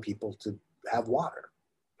for some people to have water.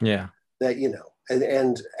 Yeah. That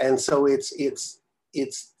and so it's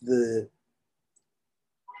the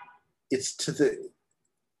it's to the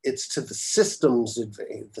it's to the system's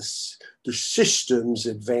the system's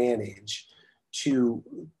advantage to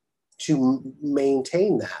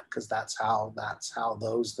maintain that, because that's how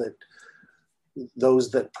those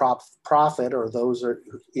that profit, or those are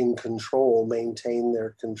in control, maintain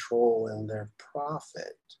their control and their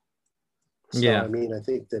profit. So Yeah. I mean, I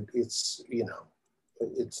think that it's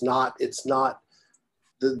not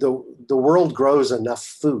the world grows enough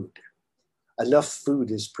food. Enough food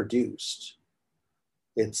is produced.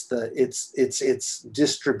 It's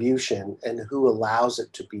distribution and who allows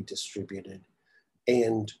it to be distributed,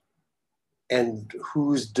 and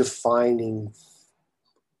who's defining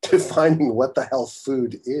what the hell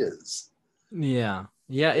food is. Yeah.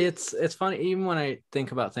 Yeah. It's funny. Even when I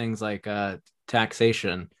think about things like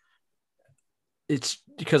taxation, it's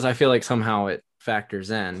because I feel like somehow it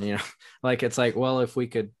factors in, like it's like, well, if we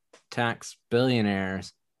could tax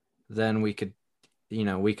billionaires, then we could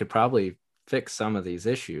probably fix some of these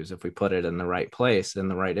issues if we put it in the right place, in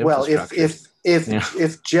the right Well, if infrastructure. if if Yeah.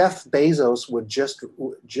 if Jeff Bezos would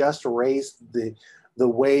just raise the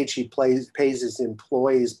wage he pays his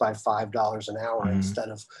employees by $5 an hour, Mhm. instead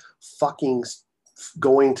of fucking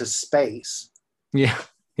going to space, Yeah.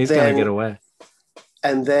 He's gonna get then away.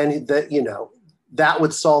 and then that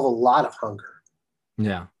would solve a lot of hunger.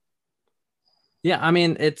 Yeah. Yeah. I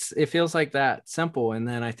mean, it feels like that simple. And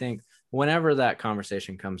then I think whenever that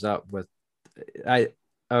conversation comes up with, I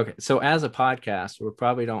okay, so as a podcast, we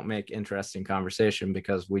probably don't make interesting conversation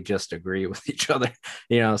because we just agree with each other,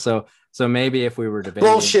 so maybe if we were debating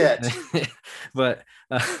Bullshit. but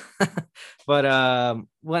but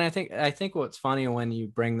when I think what's funny, when you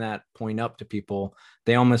bring that point up to people,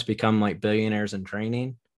 they almost become like billionaires in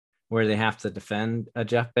training, where they have to defend a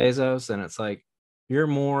Jeff Bezos, and it's like, you're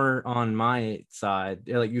more on my side,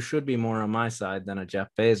 like you should be more on my side than a Jeff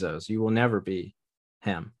Bezos. You will never be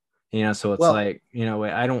him. So it's Well, like,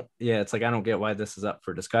 it's like, I don't get why this is up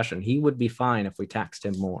for discussion. He would be fine if we taxed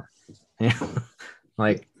him more.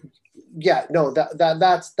 Like, yeah, no,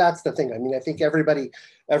 that's the thing. I mean, I think everybody's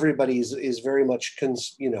very much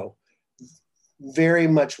very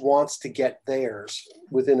much wants to get theirs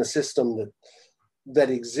within a system that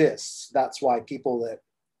exists. That's why people that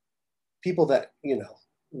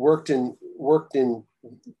worked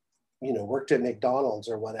at McDonald's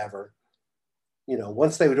or whatever,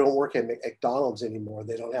 once they don't work at McDonald's anymore,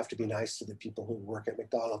 they don't have to be nice to the people who work at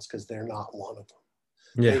McDonald's, because they're not one of them.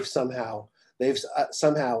 yeah. They've somehow they've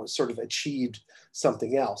somehow sort of achieved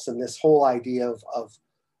something else. And this whole idea of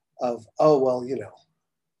oh, well,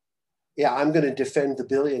 yeah, I'm going to defend the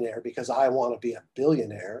billionaire because I want to be a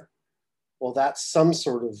billionaire. Well, that's some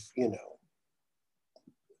sort of,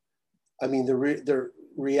 I mean, the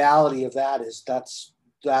reality of that is that's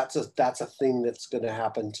a thing that's going to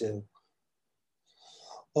happen to,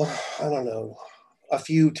 I don't know, a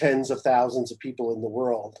few tens of thousands of people in the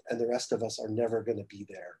world, and the rest of us are never going to be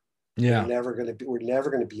there. Yeah. We're never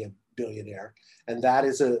going to be a billionaire. And that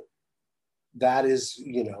is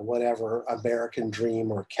whatever American dream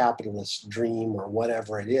or capitalist dream or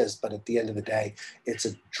whatever it is. But at the end of the day, it's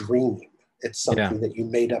a dream. It's something that you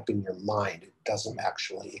made up in your mind. It doesn't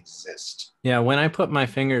actually exist. Yeah. When I put my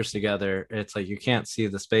fingers together, it's like you can't see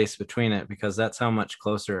the space between it, because that's how much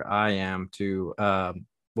closer I am to, I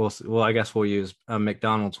guess we'll use a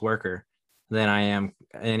McDonald's worker than I am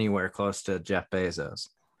anywhere close to Jeff Bezos.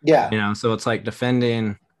 Yeah. So it's like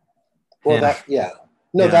defending. Well, that's the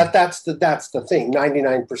thing.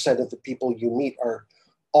 99% of the people you meet are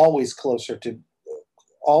always closer to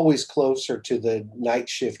the night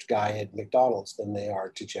shift guy at McDonald's than they are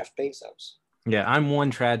to Jeff Bezos. Yeah, I'm one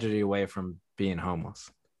tragedy away from being homeless.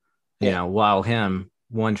 While him,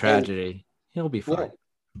 one tragedy, he'll be fine.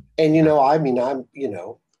 And I mean,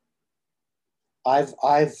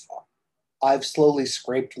 I've slowly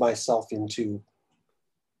scraped myself into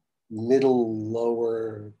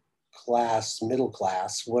middle class,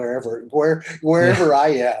 wherever I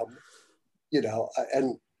am,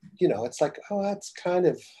 and it's like, oh, that's kind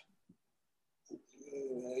of,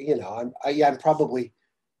 I'm probably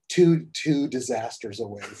two disasters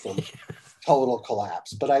away from total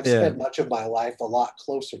collapse, but I've spent much of my life a lot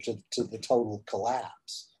closer to the total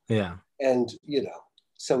collapse. Yeah. And,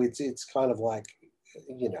 so it's kind of like,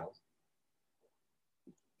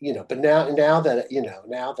 but now that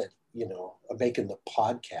I'm making the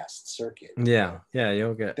podcast circuit. Yeah.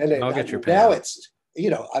 You'll get your pay. Now it's,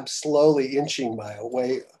 I'm slowly inching my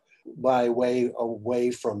way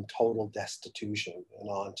away from total destitution and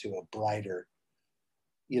onto a brighter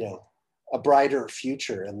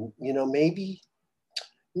future. And,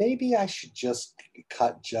 maybe I should just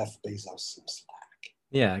cut Jeff Bezos some slack.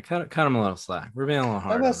 Yeah. Cut him a little slack. We're being a little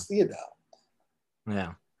hard.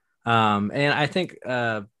 Yeah. And I think,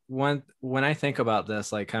 when I think about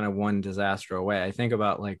this, like kind of one disaster away, I think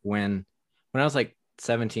about like when I was like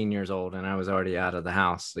 17 years old and I was already out of the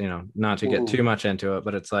house, not to get too much into it,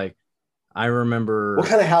 but it's like, I remember. What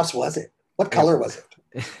kind of house was it? What color was it?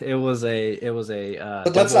 It was a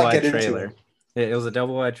but let's not get trailer. Into it. It was a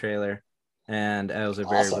double-wide trailer, and it was a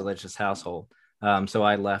very religious household. So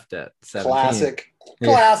I left at 17.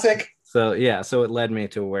 Classic. So it led me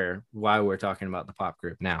to why we're talking about the pop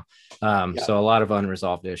group now. So a lot of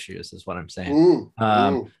unresolved issues is what I'm saying.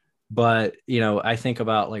 But I think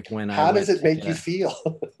about like how does it make you feel?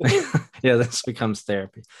 Yeah, this becomes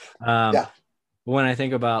therapy. When I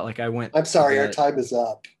think about like I'm sorry, our time is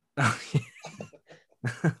up. No,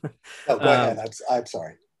 go ahead. I'm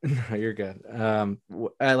sorry. No, you're good.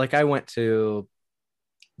 I went to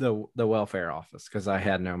the welfare office because I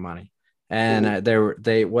had no money. And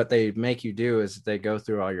what they make you do is they go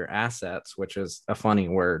through all your assets, which is a funny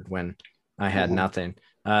word when I had nothing.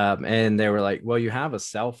 And they were like, well, you have a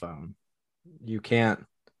cell phone. You can't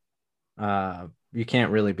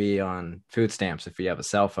really be on food stamps if you have a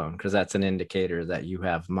cell phone, because that's an indicator that you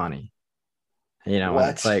have money. And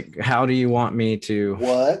it's like, how do you want me to?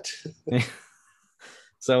 What?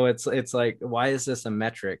 So it's like, why is this a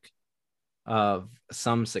metric of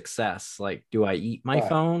some success? Like, do I eat my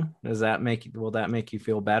phone? Will that make you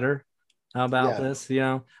feel better about this?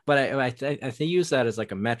 But I use that as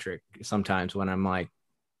like a metric sometimes when I'm like,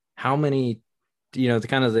 how many,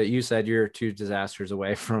 you said you're 2 disasters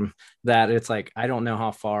away from that. It's like, I don't know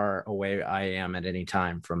how far away I am at any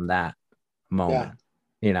time from that moment,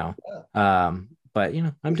 but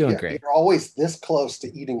I'm doing great. You're always this close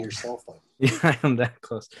to eating your cell phone. Yeah, I am that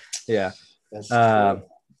close. Yeah. That's true.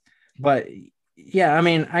 But yeah, I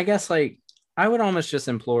mean, I guess like I would almost just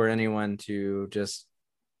implore anyone to just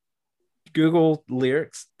Google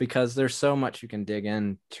lyrics, because there's so much you can dig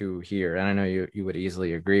into here. And I know you would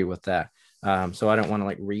easily agree with that. So I don't want to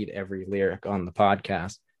like read every lyric on the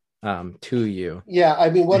podcast to you. Yeah. I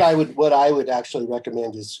mean, what I would actually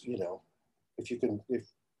recommend is, if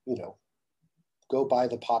go buy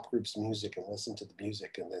the pop group's music and listen to the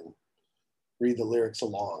music and then read the lyrics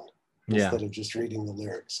along instead of just reading the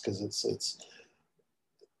lyrics. Because it's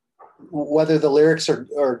whether the lyrics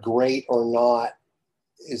are great or not,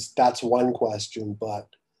 that's one question, but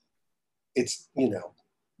it's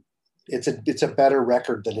a better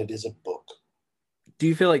record than it is a book. do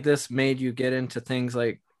you feel like this made you get into things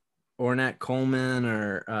like Ornette Coleman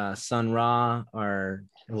or Sun Ra, or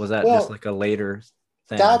was that just Well, like a later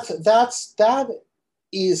thing? that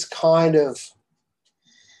is kind of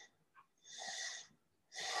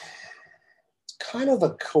a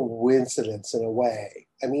coincidence in a way.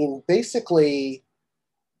 I mean, basically,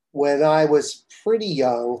 when I was pretty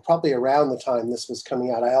young, probably around the time this was coming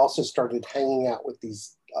out, I also started hanging out with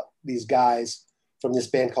these guys from this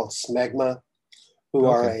band called Smegma, who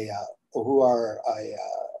are Okay.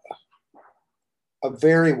 a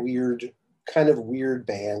very weird, kind of weird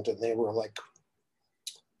band, and they were like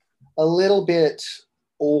a little bit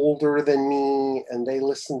older than me, and they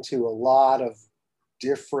listened to a lot of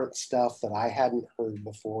different stuff that I hadn't heard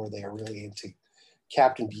before. They are really into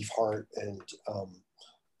Captain Beefheart and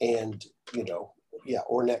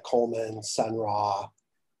Ornette Coleman, Sun Ra,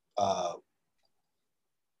 uh,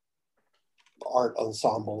 Art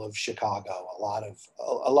Ensemble of Chicago, a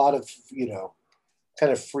lot of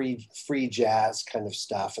kind of free jazz kind of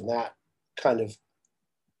stuff, and that kind of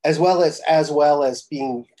as well as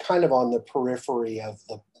being kind of on the periphery of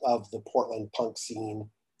the Portland punk scene.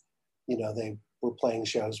 They were playing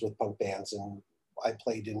shows with punk bands, and I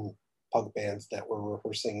played in punk bands that were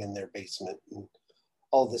rehearsing in their basement and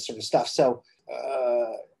all this sort of stuff. So,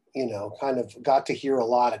 kind of got to hear a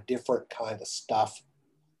lot of different kind of stuff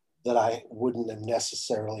that I wouldn't have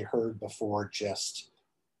necessarily heard before, just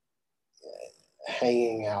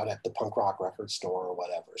hanging out at the punk rock record store or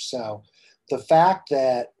whatever. So the fact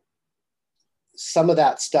that some of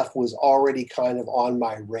that stuff was already kind of on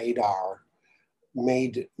my radar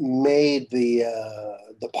made the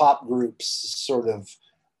pop groups sort of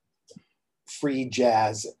free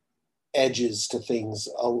jazz edges to things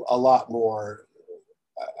a lot more.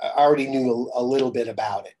 I already knew a little bit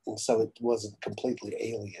about it, and so it wasn't completely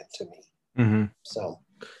alien to me. Mm-hmm. So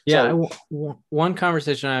Yeah, one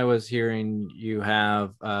conversation I was hearing you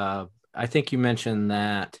have, I think you mentioned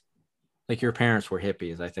that like your parents were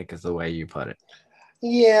hippies, I think is the way you put it.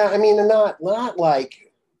 yeah, I mean, not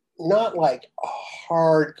like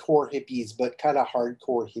hardcore hippies, but kind of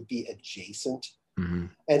hardcore hippie adjacent. Mm-hmm.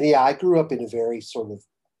 And yeah, I grew up in a very sort of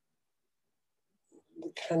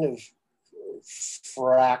kind of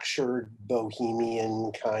fractured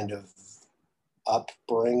bohemian kind of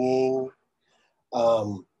upbringing.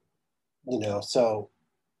 So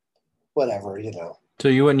whatever. So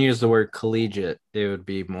you wouldn't use the word collegiate, it would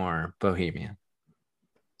be more bohemian.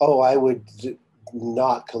 Oh, I would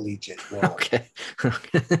not collegiate. No, Okay.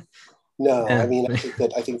 no. I Yeah. mean, I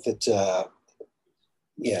think that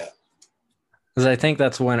yeah. Because I think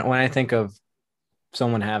that's when I think of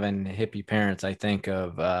someone having hippie parents, I think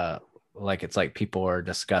of like it's like people are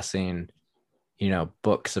discussing,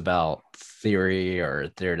 books about theory, or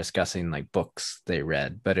they're discussing like books they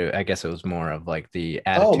read. But I guess it was more of like the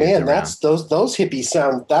Oh attitudes man, around. that's those hippies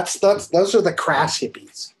sound. That's those are the crass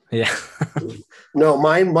hippies. Yeah. No,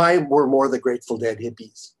 mine were more the Grateful Dead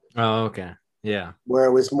hippies, Oh, okay. Yeah. where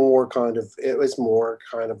it was more kind of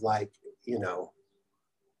like,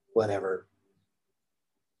 whatever.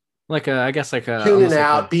 Like I guess like Tuning almost like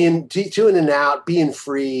out, being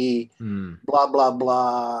free, hmm, blah blah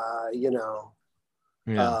blah.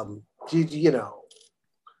 yeah. Um, you know,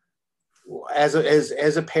 as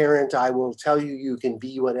a parent, I will tell you you can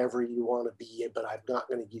be whatever you want to be, but I'm not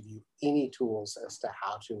going to give you any tools as to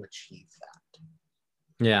how to achieve that.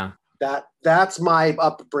 Yeah. That's my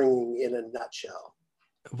upbringing in a nutshell.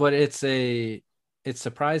 But it's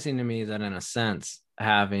surprising to me that in a sense,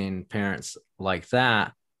 having parents like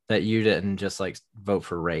that you didn't just like vote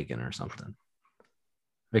for Reagan or something.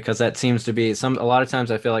 Because that seems to be a lot of times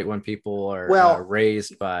I feel like when people are Well,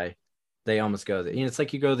 raised by, they almost go, it's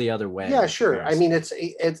like you go the other way. yeah, sure. I mean, it's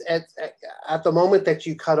at the moment that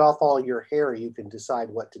you cut off all your hair, you can decide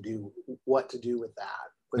what to do with that.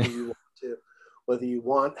 Whether you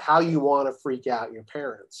want how you want to freak out your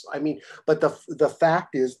parents. I mean, but the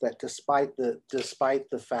fact is that despite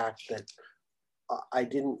the fact that I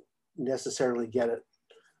didn't necessarily get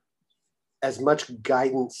as much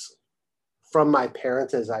guidance from my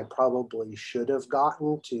parents as I probably should have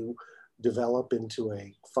gotten to develop into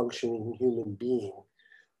a functioning human being,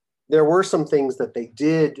 there were some things that they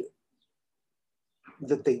did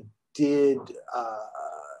that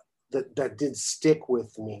did stick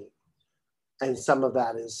with me, and some of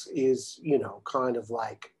that is kind of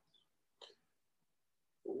like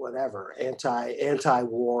whatever,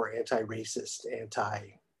 anti-war, anti-racist,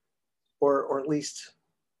 or at least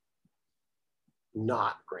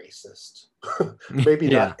not racist. Maybe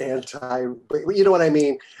Yeah. not anti, but you know what I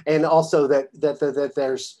mean. And also that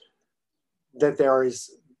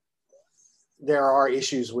there are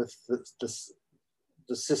issues with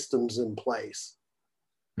the systems in place,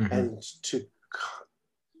 Mm-hmm. and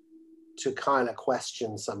to kind of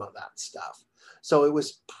question some of that stuff. So it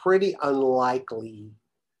was pretty unlikely.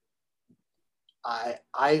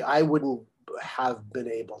 I wouldn't have been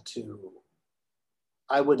able to.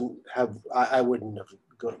 I wouldn't have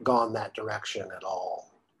gone that direction at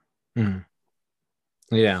all. Mm-hmm.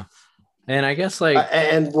 Yeah. And I guess like,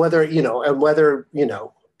 And whether and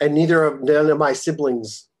none of my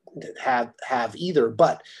siblings have either,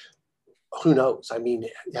 but who knows? I mean,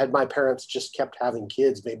 had my parents just kept having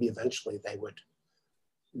kids, maybe eventually they would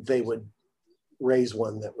raise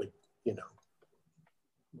one that would,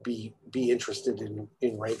 be interested in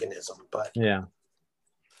Reaganism. But yeah,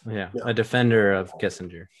 a defender of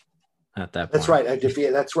Kissinger at that point. That's right.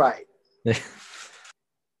 That's right.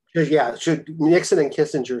 Yeah, Nixon and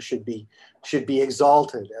Kissinger should be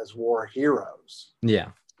exalted as war heroes.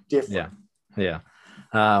 Yeah, different. Yeah.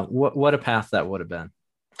 What a path that would have been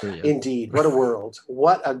for you. Indeed, what a world!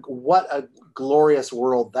 What a glorious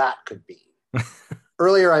world that could be.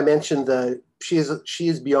 Earlier, I mentioned She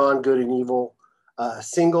is Beyond Good and Evil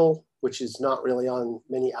single, which is not really on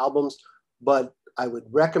many albums, but I would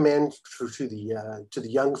recommend to the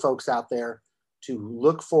young folks out there to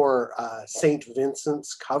look for St.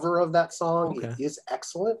 Vincent's cover of that song. Okay. It is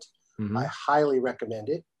excellent. Mm-hmm. I highly recommend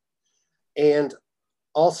it. And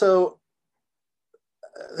also,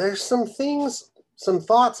 there's some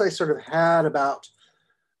thoughts I sort of had about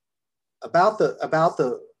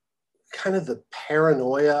the kind of the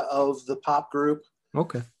paranoia of the pop group.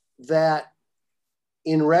 Okay. That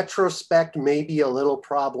in retrospect may be a little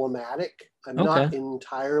problematic. I'm not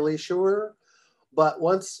entirely sure, but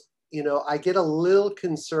once, I get a little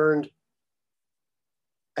concerned.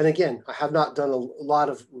 And again, I have not done a lot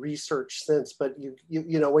of research since, but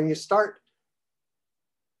when you start,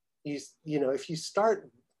 if you start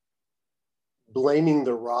blaming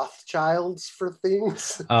the Rothschilds for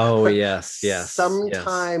things. Oh, yes.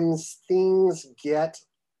 Sometimes things get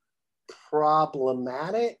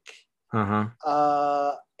problematic.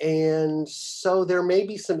 Uh-huh. And so there may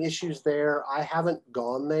be some issues there. I haven't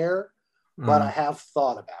gone there, but I have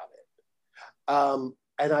thought about it.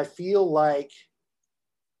 And I feel like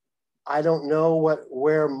I don't know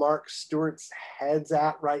where Mark Stewart's head's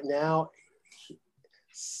at right now.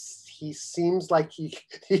 He seems like he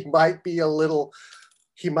might be a little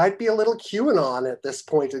QAnon at this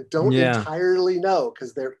point. I don't entirely know,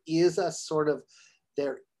 because there is a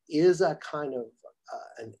kind of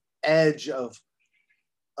an edge of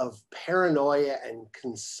paranoia and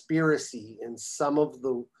conspiracy in some of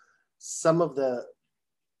the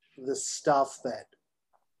stuff that,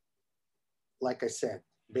 like I said,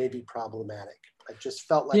 may be problemaage. I just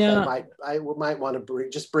felt like I might want to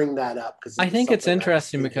bring that up, because I think it's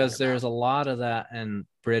interesting because there's a lot of that in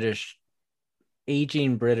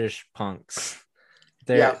aging British punks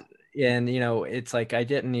there. Yeah. And it's like I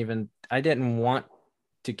didn't want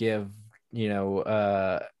to give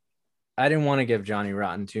I didn't want to give Johnny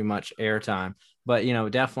Rotten too much airtime, but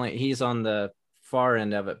definitely he's on the far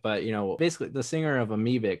end of it. But basically the singer of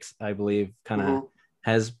Amoebics, I believe, kind of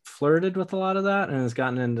has flirted with a lot of that and has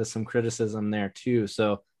gotten into some criticism there too.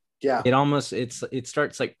 So it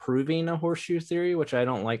starts like proving a horseshoe theory, which I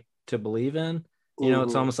don't like to believe in.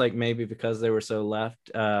 It's almost like maybe because they were so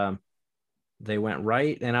left, they went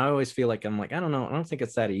right. And I always feel like I don't know. I don't think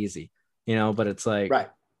it's that easy, but it's like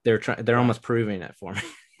they're almost proving it for me.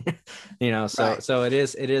 So it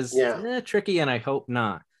is tricky, and I hope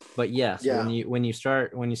not. But yes, when you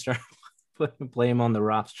start putting blame on the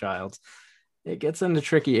Rothschilds, it gets into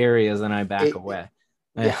tricky areas, and I back away.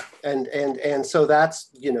 Yeah, and so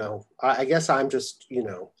that's I guess I'm just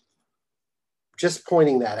just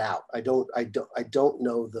pointing that out. I don't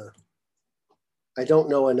know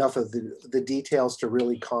enough of the details to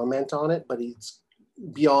really comment on it, but it's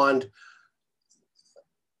beyond.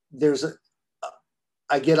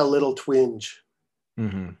 I get a little twinge,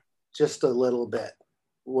 just a little bit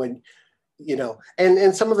when,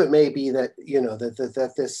 and some of it may be that,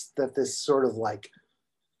 that this sort of like,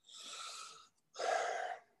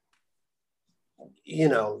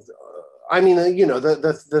 I mean,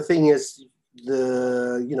 the thing is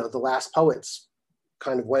the Last Poets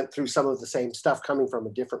kind of went through some of the same stuff coming from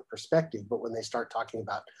a different perspective, but when they start talking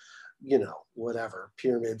about, whatever,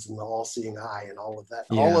 pyramids and the all-seeing eye and all of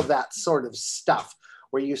that sort of stuff,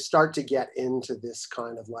 where you start to get into this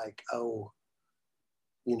kind of like,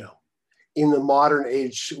 in the modern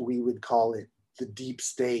age, we would call it the deep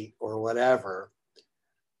state or whatever.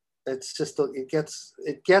 It's just, it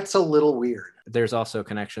gets a little weird. There's also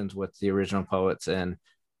connections with the original poets and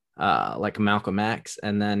like Malcolm X,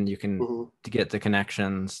 and then you can get the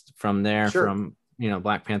connections from there from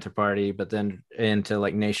Black Panther Party, but then into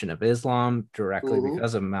like Nation of Islam directly Hmm.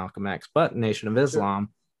 because of Malcolm X. But Nation of Sure.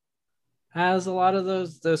 Islam has a lot of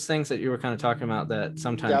those things that you were kind of talking about that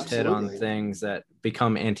sometimes hit on Absolutely. things that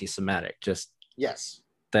become anti-Semitic. Just Yes.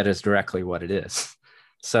 that is directly what it is.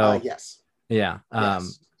 So Yes. yeah,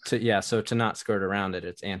 Yes. so to not skirt around it,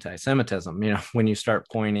 it's anti-Semitism. When you start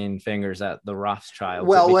pointing fingers at the Rothschilds, it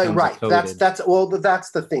Well, becomes a right. That's coded. that's well,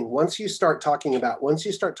 that's the thing. Once you start talking about,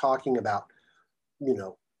 you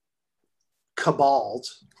know,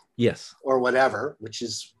 cabals Yes. or whatever, which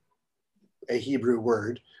is a Hebrew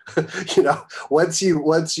word, you know, once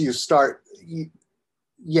you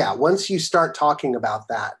start talking about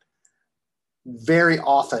that, very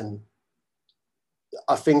often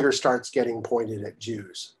a finger starts getting pointed at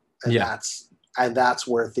Jews, and Yeah. that's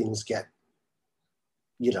where things get,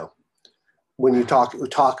 you know, when you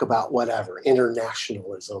talk about whatever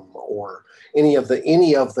internationalism or any of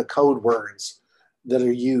the code words that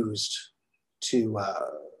are used to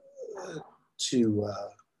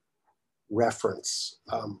reference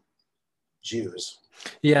Jews,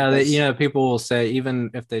 Yeah, because people will say, even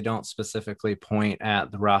if they don't specifically point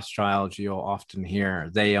at the Rothschilds, you'll often hear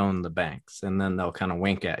they own the banks, and then they'll kind of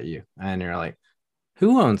wink at you, and you're like,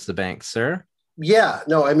 "Who owns the banks, sir?" yeah,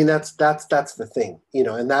 no, I mean that's the thing,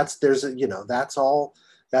 and that's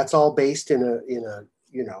all based in a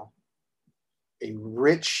a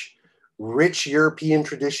rich European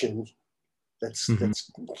tradition that's Mhm.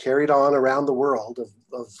 that's carried on around the world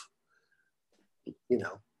of you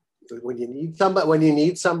know when you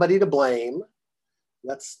need somebody to blame.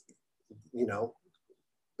 Let's you know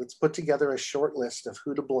let's put together a short list of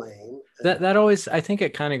who to blame. That always, I think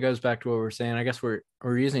it kind of goes back to what we're saying. I guess we're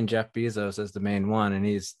using Jeff Bezos as the main one, and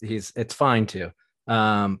he's it's fine too.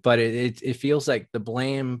 But it feels like the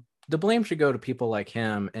blame should go to people like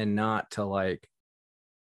him and not to like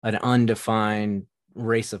an undefined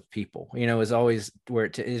race of people. Is always where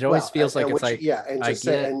it always Well, feels like it's which, like yeah, and I to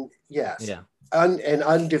say, get and yes, yeah an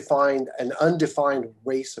undefined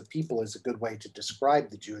race of people is a good way to describe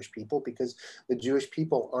the Jewish people, because the Jewish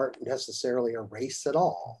people aren't necessarily a race at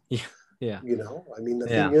all. yeah yeah I mean, the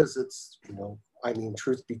thing yeah is, I mean,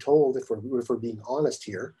 truth be told, if we're being honest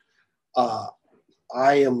here, uh,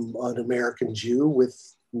 I am an American Jew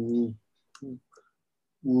with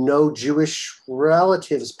no Jewish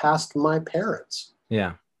relatives past my parents.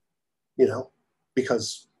 yeah You know,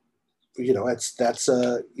 because it's that's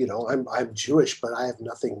I'm Jewish, but I have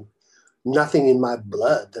nothing in my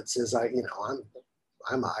blood that says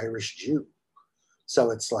I'm an Irish Jew.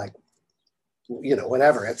 So it's like,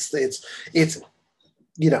 whatever. It's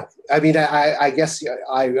I mean, I guess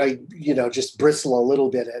I just bristle a little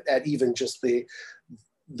bit at even just the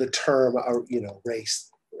term,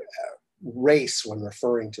 race when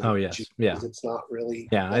referring to oh Jews. yes yeah It's not really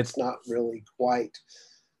yeah That's not really quite,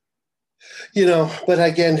 but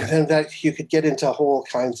again, and that you could get into whole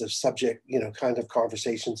kinds of subject, kind of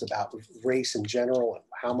conversations about race in general, and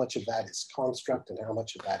how much of that is construct and how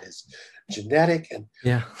much of that is genetic, and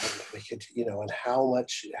yeah we could, and how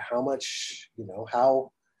much,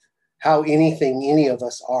 how anything any of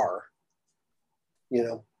us are,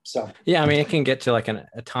 so yeah. I mean, it can get to like an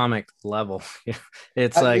atomic level.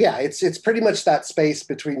 It's like yeah, it's pretty much that space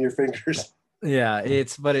between your fingers. yeah,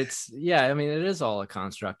 yeah, I mean, it is all a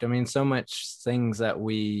construct. I mean, so much things that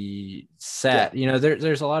we Yeah. set,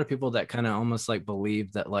 there's a lot of people that kind of almost like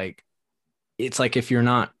believe that like it's like if you're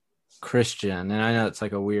not Christian, and I know it's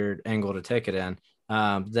like a weird angle to take it in,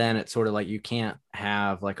 then it's sort of like you can't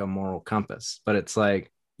have like a moral compass. But it's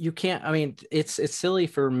like you can't. I mean, it's silly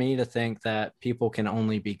for me to think that people can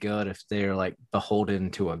only be good if they're like beholden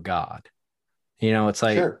to a god. It's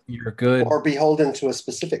like Sure. you're good. Or beholden to a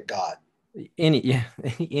specific god. Any yeah,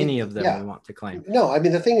 any of them we Yeah. want to claim. No, I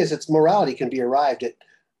mean, the thing is, it's morality can be arrived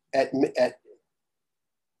at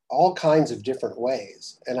all kinds of different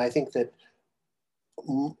ways, and I think that,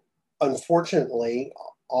 unfortunately,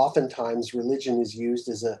 oftentimes religion is used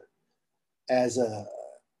as a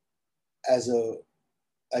as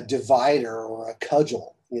a divider or a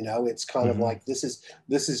cudgel. It's kind of Mhm. like, this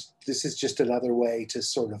is just another way to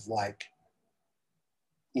sort of like,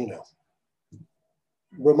 you know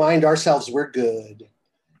remind ourselves we're good,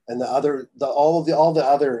 and all the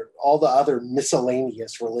other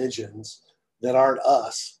miscellaneous religions that aren't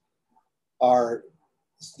us are,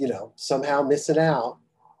 somehow missing out,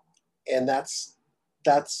 and that's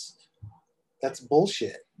that's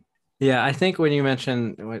bullshit. Yeah, I think when you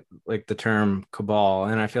mentioned like the term cabal,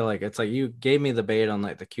 and I feel like it's like you gave me the bait on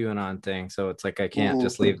like the QAnon thing, so it's like I can't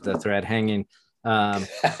just Mm-hmm. leave the thread hanging.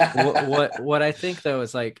 What I think though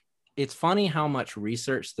is like it's funny how much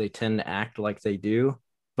research they tend to act like they do,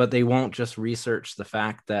 but they won't just research the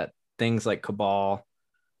fact that things like Cabal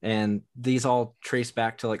and these all trace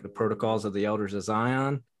back to like the protocols of the Elders of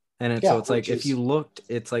Zion. And so it's like, if you looked,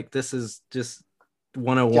 it's like, this is just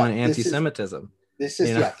 101 anti-Semitism. This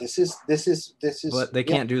is but they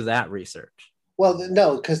can't do that research. Well,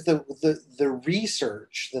 no, because the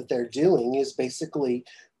research that they're doing is basically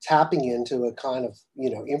tapping into a kind of,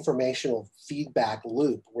 informational feedback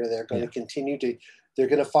loop where they're going to continue to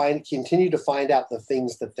find out the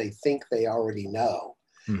things that they think they already know.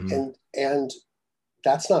 Mm-hmm. And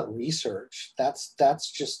that's not research. That's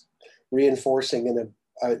just reinforcing an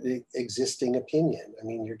existing opinion. I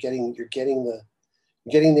mean, you're getting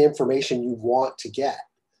the information you want to get,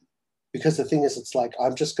 because the thing is, it's like,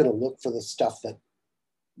 I'm just going to look for the stuff that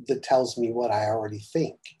tells me what I already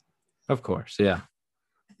think. Of course. Yeah.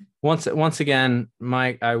 Once again,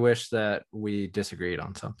 Mike, I wish that we disagreed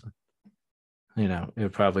on something. It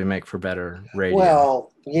would probably make for better radio.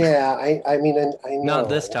 Well, yeah, I mean, I know. Not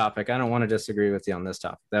this topic. I don't want to disagree with you on this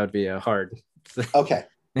topic. That would be a hard thing. Okay.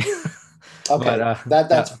 Okay. But,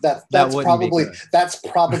 that's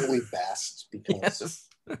probably best, because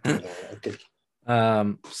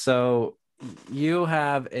so you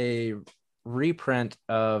have a reprint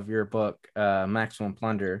of your book, Maximum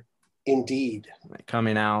Plunder. Indeed.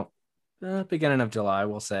 Coming out beginning of July,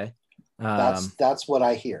 we'll say. That's what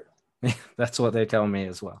I hear. That's what they tell me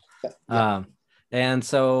as well. Yeah. And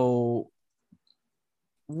so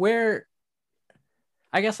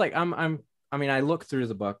I guess like I look through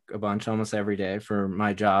the book a bunch almost every day for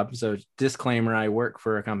my job. So disclaimer, I work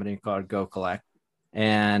for a company called Go Collect,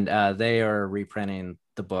 and they are reprinting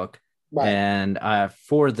the book. Right. And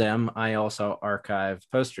for them, I also archive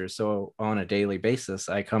posters. So on a daily basis,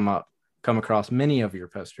 I come across many of your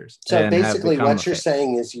posters. So basically what you're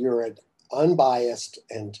saying is you're an unbiased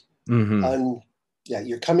and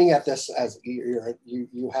you're coming at this as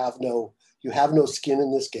you have no skin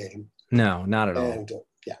in this game. No, not at all. And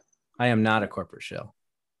I am not a corporate shill.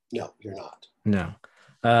 No, you're not. No.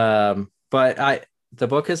 But the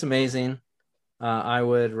book is amazing. I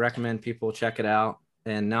would recommend people check it out,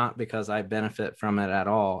 and not because I benefit from it at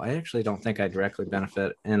all. I actually don't think I directly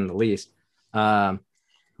benefit in the least.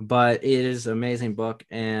 But it is an amazing book.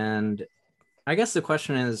 And I guess the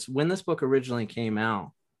question is, when this book originally came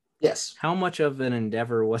out, yes, how much of an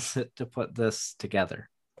endeavor was it to put this together?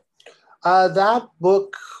 That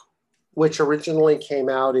book, which originally came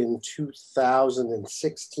out in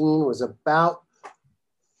 2016, was about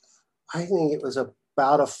a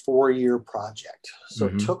 4-year project. So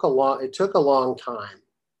it took a long time.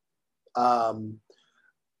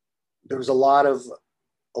 There was a lot of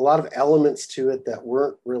elements to it that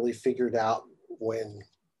weren't really figured out when,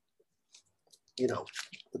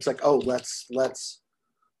 it's like, oh, let's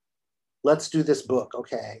do this book.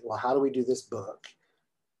 Okay, well, how do we do this book?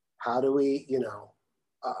 How do we,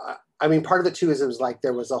 part of it too is it was like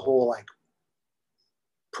there was a whole like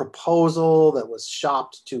proposal that was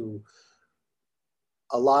shopped to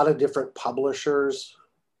a lot of different publishers,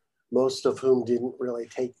 most of whom didn't really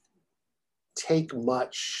take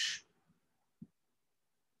much,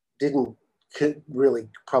 didn't really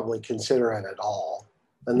probably consider it at all.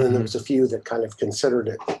 And then there was a few that kind of considered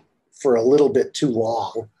it for a little bit too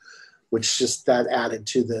long, which just that added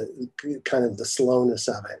to the kind of the slowness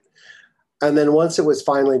of it. And then once it was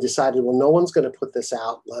finally decided, well, no one's going to put this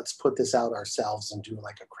out, let's put this out ourselves and do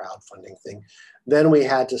like a crowdfunding thing. Then we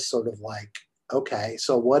had to sort of like, okay,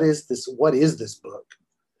 so what is this book?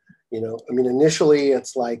 Initially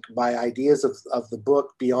it's like my ideas of the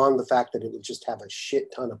book, beyond the fact that it would just have a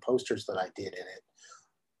shit ton of posters that I did in it,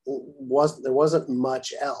 there wasn't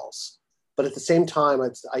much else. But at the same time,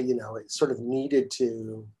 it sort of needed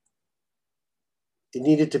to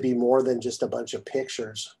be more than just a bunch of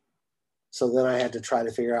pictures. So then I had to try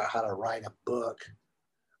to figure out how to write a book,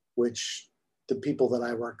 which the people that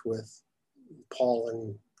I worked with, Paul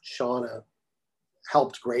and Shauna,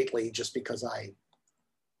 helped greatly, just because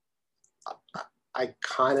I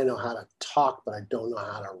kind of know how to talk, but I don't know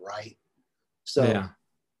how to write. So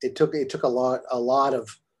it took a lot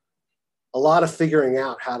of figuring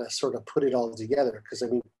out how to sort of put it all together. Because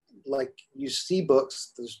like you see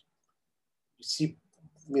books,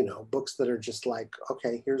 books that are just like,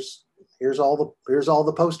 okay, here's all the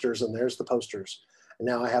posters, and there's the posters, and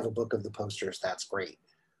now I have a book of the posters. That's great.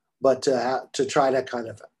 But to try to kind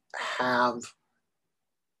of have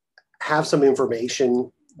some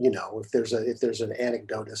information, if there's an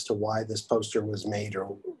anecdote as to why this poster was made,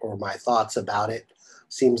 or my thoughts about it,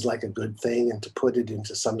 seems like a good thing, and to put it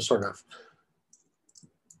into some sort of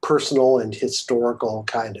personal and historical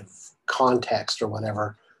kind of context or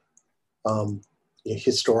whatever,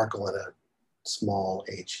 historical small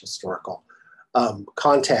h historical.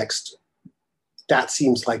 Context, that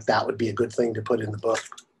seems like that would be a good thing to put in the book.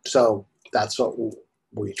 So that's what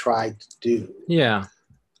we tried to do. Yeah.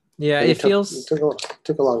 Yeah, it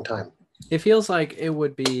took a long time. It feels like it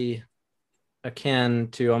would be akin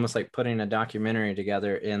to almost like putting a documentary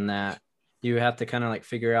together, in that you have to kind of like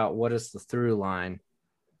figure out what is the through line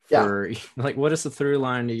for like what is the through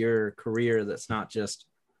line to your career that's not just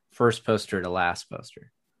first poster to last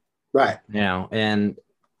poster. Right. And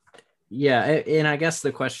yeah, and I guess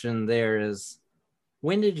the question there is,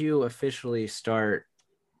 when did you officially start?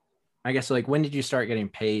 I guess like when did you start getting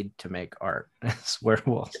paid to make art? That's where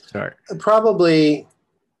we'll start. Probably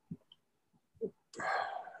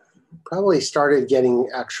started getting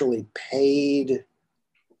actually paid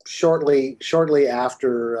shortly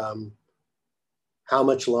after How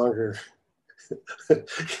Much Longer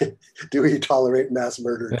Do We Tolerate Mass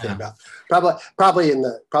Murder came out. Probably in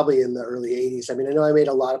the early 80s. I mean, I know I made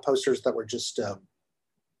a lot of posters that were just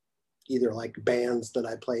either like bands that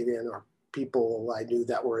I played in, or people I knew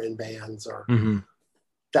that were in bands, or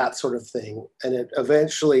that sort of thing. And it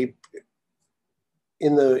eventually,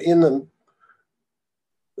 in the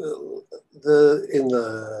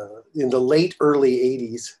late early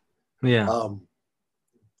 80s,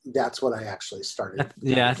 that's when I actually started.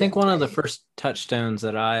 I think one of the first touchstones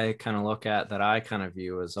that I kind of look at, that I kind of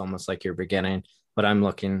view as almost like your beginning, but I'm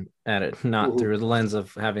looking at it not through the lens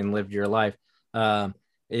of having lived your life,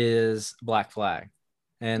 is Black Flag.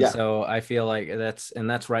 And so I feel like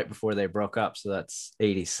that's right before they broke up. So that's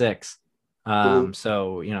 86.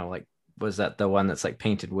 So, like, was that the one that's like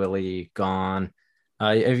Painted Willie, Gone?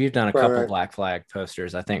 You've done a couple Black Flag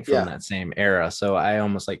posters, I think, from that same era. So I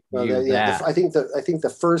almost like view that. I think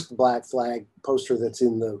the first Black Flag poster that's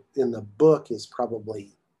in the book is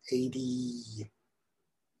probably 80,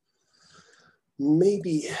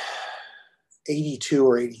 maybe 82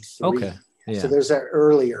 or 83. Okay. Yeah. So there's that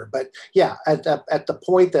earlier, but at the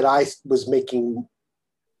point that I was making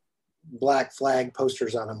Black Flag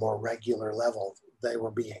posters on a more regular level,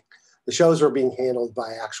 the shows were being handled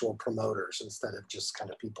by actual promoters instead of just kind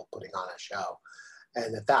of people putting on a show.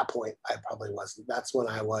 And at that point, I probably wasn't. That's when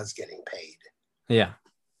I was getting paid. Yeah.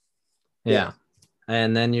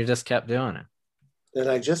 And then you just kept doing it. And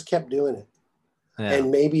I just kept doing it. Yeah. And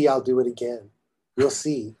maybe I'll do it again. We'll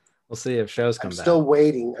see. We'll see if shows come back. I'm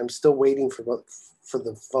still waiting for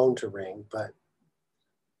the phone to ring, but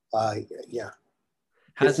yeah.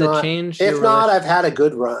 Has it changed? If not, I've had a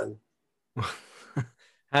good run.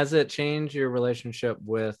 Has it changed your relationship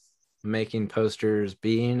with making posters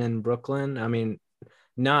being in Brooklyn? I mean,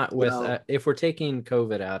 not with if we're taking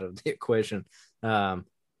COVID out of the equation. So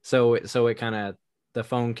it kind of, the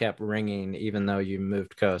phone kept ringing even though you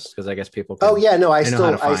moved coast, because I guess people. A lot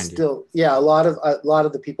of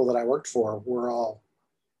the people that I worked for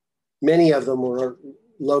many of them were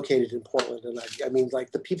located in Portland, and I mean,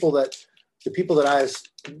 like the people that I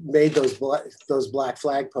made those Black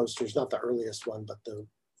Flag posters, not the earliest one, but the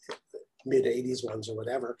mid 80s ones or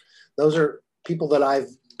whatever. Those are people that I've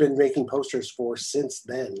been making posters for since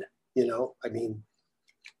then, I mean,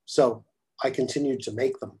 so I continued to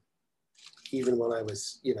make them even when I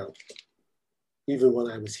was,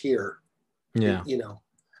 here. Yeah.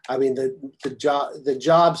 I mean, the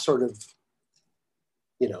job sort of,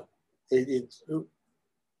 it's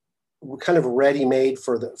kind of ready-made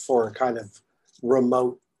for a kind of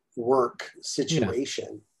remote work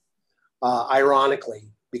situation.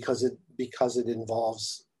 Ironically, because it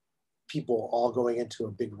involves people all going into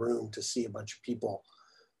a big room to see a bunch of people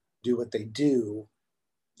do what they do,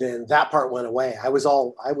 then that part went away. I was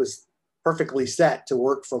perfectly set to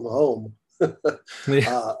work from home.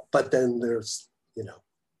 But then there's,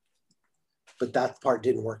 but that part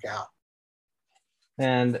didn't work out.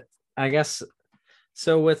 And I guess,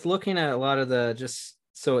 so with looking at a lot of just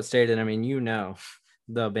so it's stated, I mean,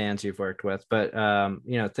 the bands you've worked with, but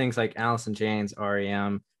things like Alice in Chains,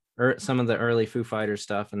 REM, or some of the early Foo Fighters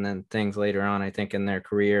stuff, and then things later on, I think, in their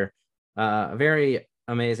career, a very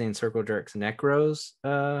amazing Circle Jerks Necros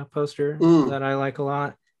poster that I like a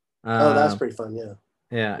lot. That's pretty fun.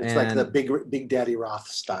 Yeah. It's like the Big Daddy Roth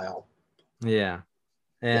style. Yeah.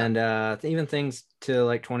 And even things to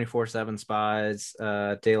like 24/7 Spies,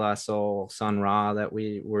 De La Soul, Sun Ra that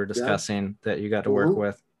we were discussing that you got to work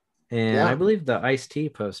with. And I believe the Ice-T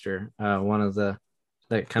poster, one of the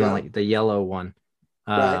kind of like the yellow one.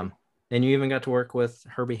 And you even got to work with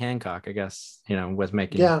Herbie Hancock, I guess, with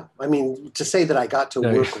making. Yeah. I mean, to say that I got to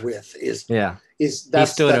work with is he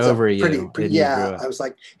stood over you. I was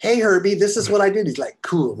like, hey, Herbie, this is what I did. He's like,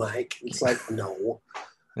 cool, Mike. It's like, no,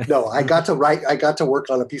 I got to work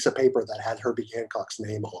on a piece of paper that had Herbie Hancock's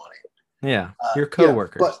name on it. Yeah, your You know,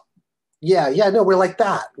 coworkers. but yeah, no, we're like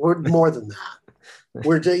that. We're more than that.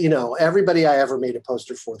 Everybody I ever made a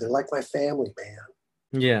poster for, they're like my family, man.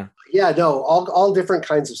 Yeah. Yeah, no, all different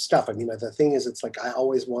kinds of stuff. I mean, the thing is, it's like I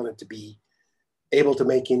always wanted to be able to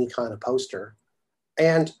make any kind of poster,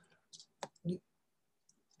 and I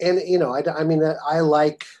mean, I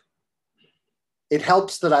like. It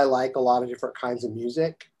helps that I like a lot of different kinds of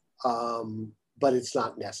music, but it's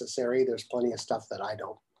not necessary. There's plenty of stuff that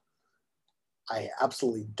I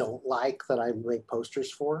absolutely don't like that I make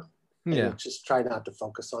posters for. Yeah. And just try not to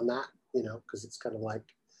focus on that, because it's kind of like,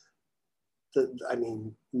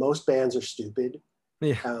 most bands are stupid.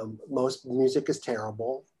 Yeah. Most music is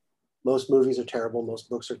terrible. Most movies are terrible. Most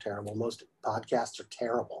books are terrible. Most podcasts are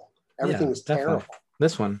terrible. Everything is definitely. terrible.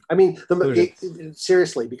 This one. I mean,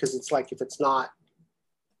 seriously, because it's like, if it's not,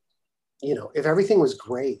 if everything was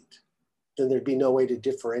great, then there'd be no way to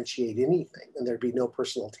differentiate anything, and there'd be no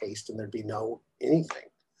personal taste, and there'd be no anything.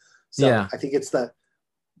 So I think it's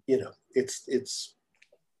it's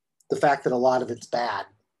the fact that a lot of it's bad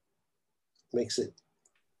makes it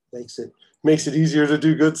easier to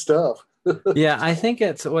do good stuff. Yeah, I think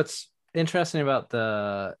it's what's interesting about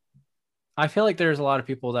I feel like there's a lot of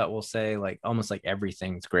people that will say like almost like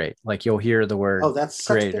everything's great. Like you'll hear the word, oh, that's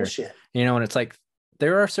such great, bullshit. And it's like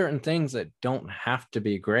there are certain things that don't have to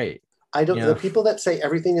be great. I don't. The people that say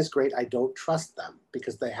everything is great, I don't trust them,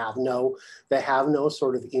 because they have no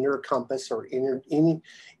sort of inner compass or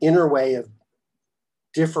inner way of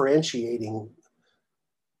differentiating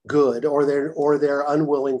good, or they're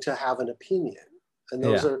unwilling to have an opinion, and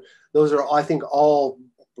those are I think all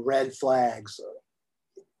red flags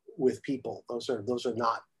with people. Those are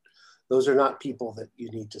not people that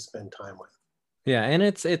you need to spend time with. Yeah, and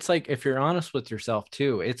it's like, if you're honest with yourself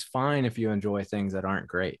too, it's fine if you enjoy things that aren't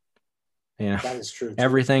great. That is true too.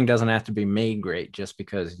 Everything doesn't have to be made great just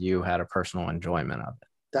because you had a personal enjoyment of it.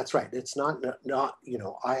 That's right. It's not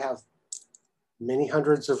I have many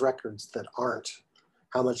hundreds of records that aren't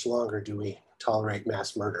How Much Longer Do We Tolerate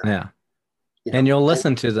Mass Murder? Yeah. And you'll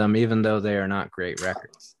listen to them even though they are not great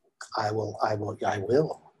records. I will.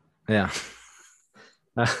 Yeah.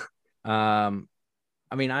 I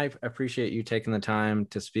mean, I appreciate you taking the time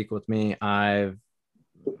to speak with me. I've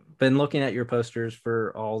been looking at your posters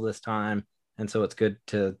for all this time, and so it's good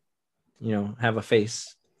to, have a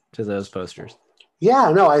face to those posters.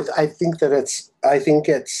 Yeah, no, I think that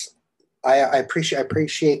I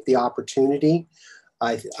appreciate the opportunity.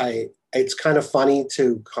 It's kind of funny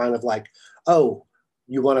to kind of like, oh,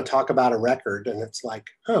 you want to talk about a record, and it's like,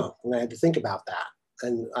 oh, and I had to think about that,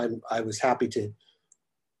 and I was happy to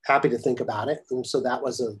think about it, and so that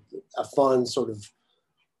was a fun sort of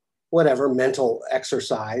mental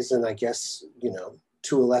exercise. And I guess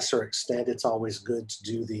to a lesser extent, it's always good to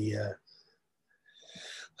do the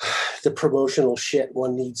promotional shit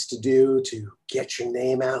one needs to do to get your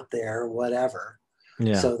name out there, whatever.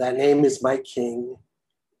 Yeah. So that name is Mike King.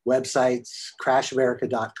 Websites,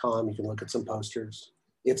 crashamerica.com. You can look at some posters.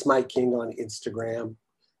 It's Mike King on Instagram.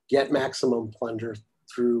 Get Maximum Plunder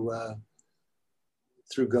through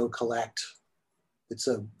Go Collect. It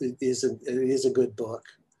is a good book.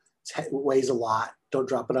 It weighs a lot. Don't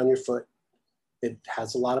drop it on your foot. It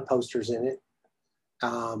has a lot of posters in it.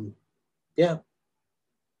 Yeah,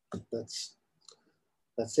 that's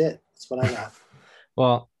it. That's what I got.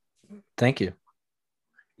 Well, thank you.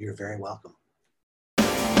 You're very welcome.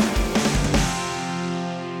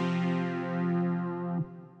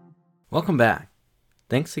 Welcome back.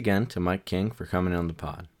 Thanks again to Mike King for coming on the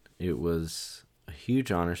pod. It was a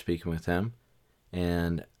huge honor speaking with him,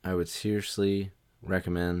 and I would seriously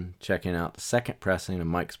recommend checking out the second pressing of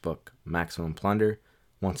Mike's book, Maximum Plunder.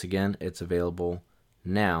 Once again, it's available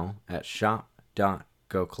now at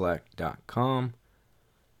shop.gocollect.com.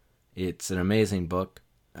 It's an amazing book.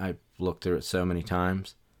 I've looked through it so many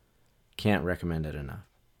times. Can't recommend it enough.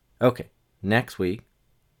 Okay, next week,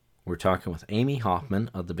 we're talking with Amy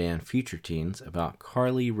Hoffman of the band Future Teens about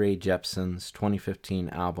Carly Rae Jepsen's 2015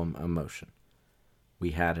 album, Emotion.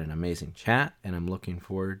 We had an amazing chat, and I'm looking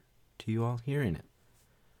forward to you all hearing it.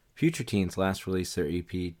 Future Teens last released their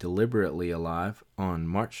EP, Deliberately Alive, on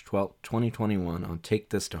March 12, 2021 on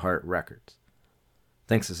Take This to Heart Records.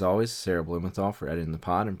 Thanks as always to Sarah Blumenthal for editing the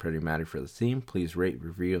pod and Pretty Maddie for the theme. Please rate,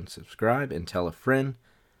 review, and subscribe, and tell a friend.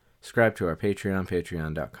 Subscribe to our Patreon,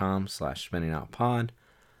 patreon.com/spinningoutpod.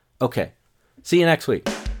 Okay, see you next week.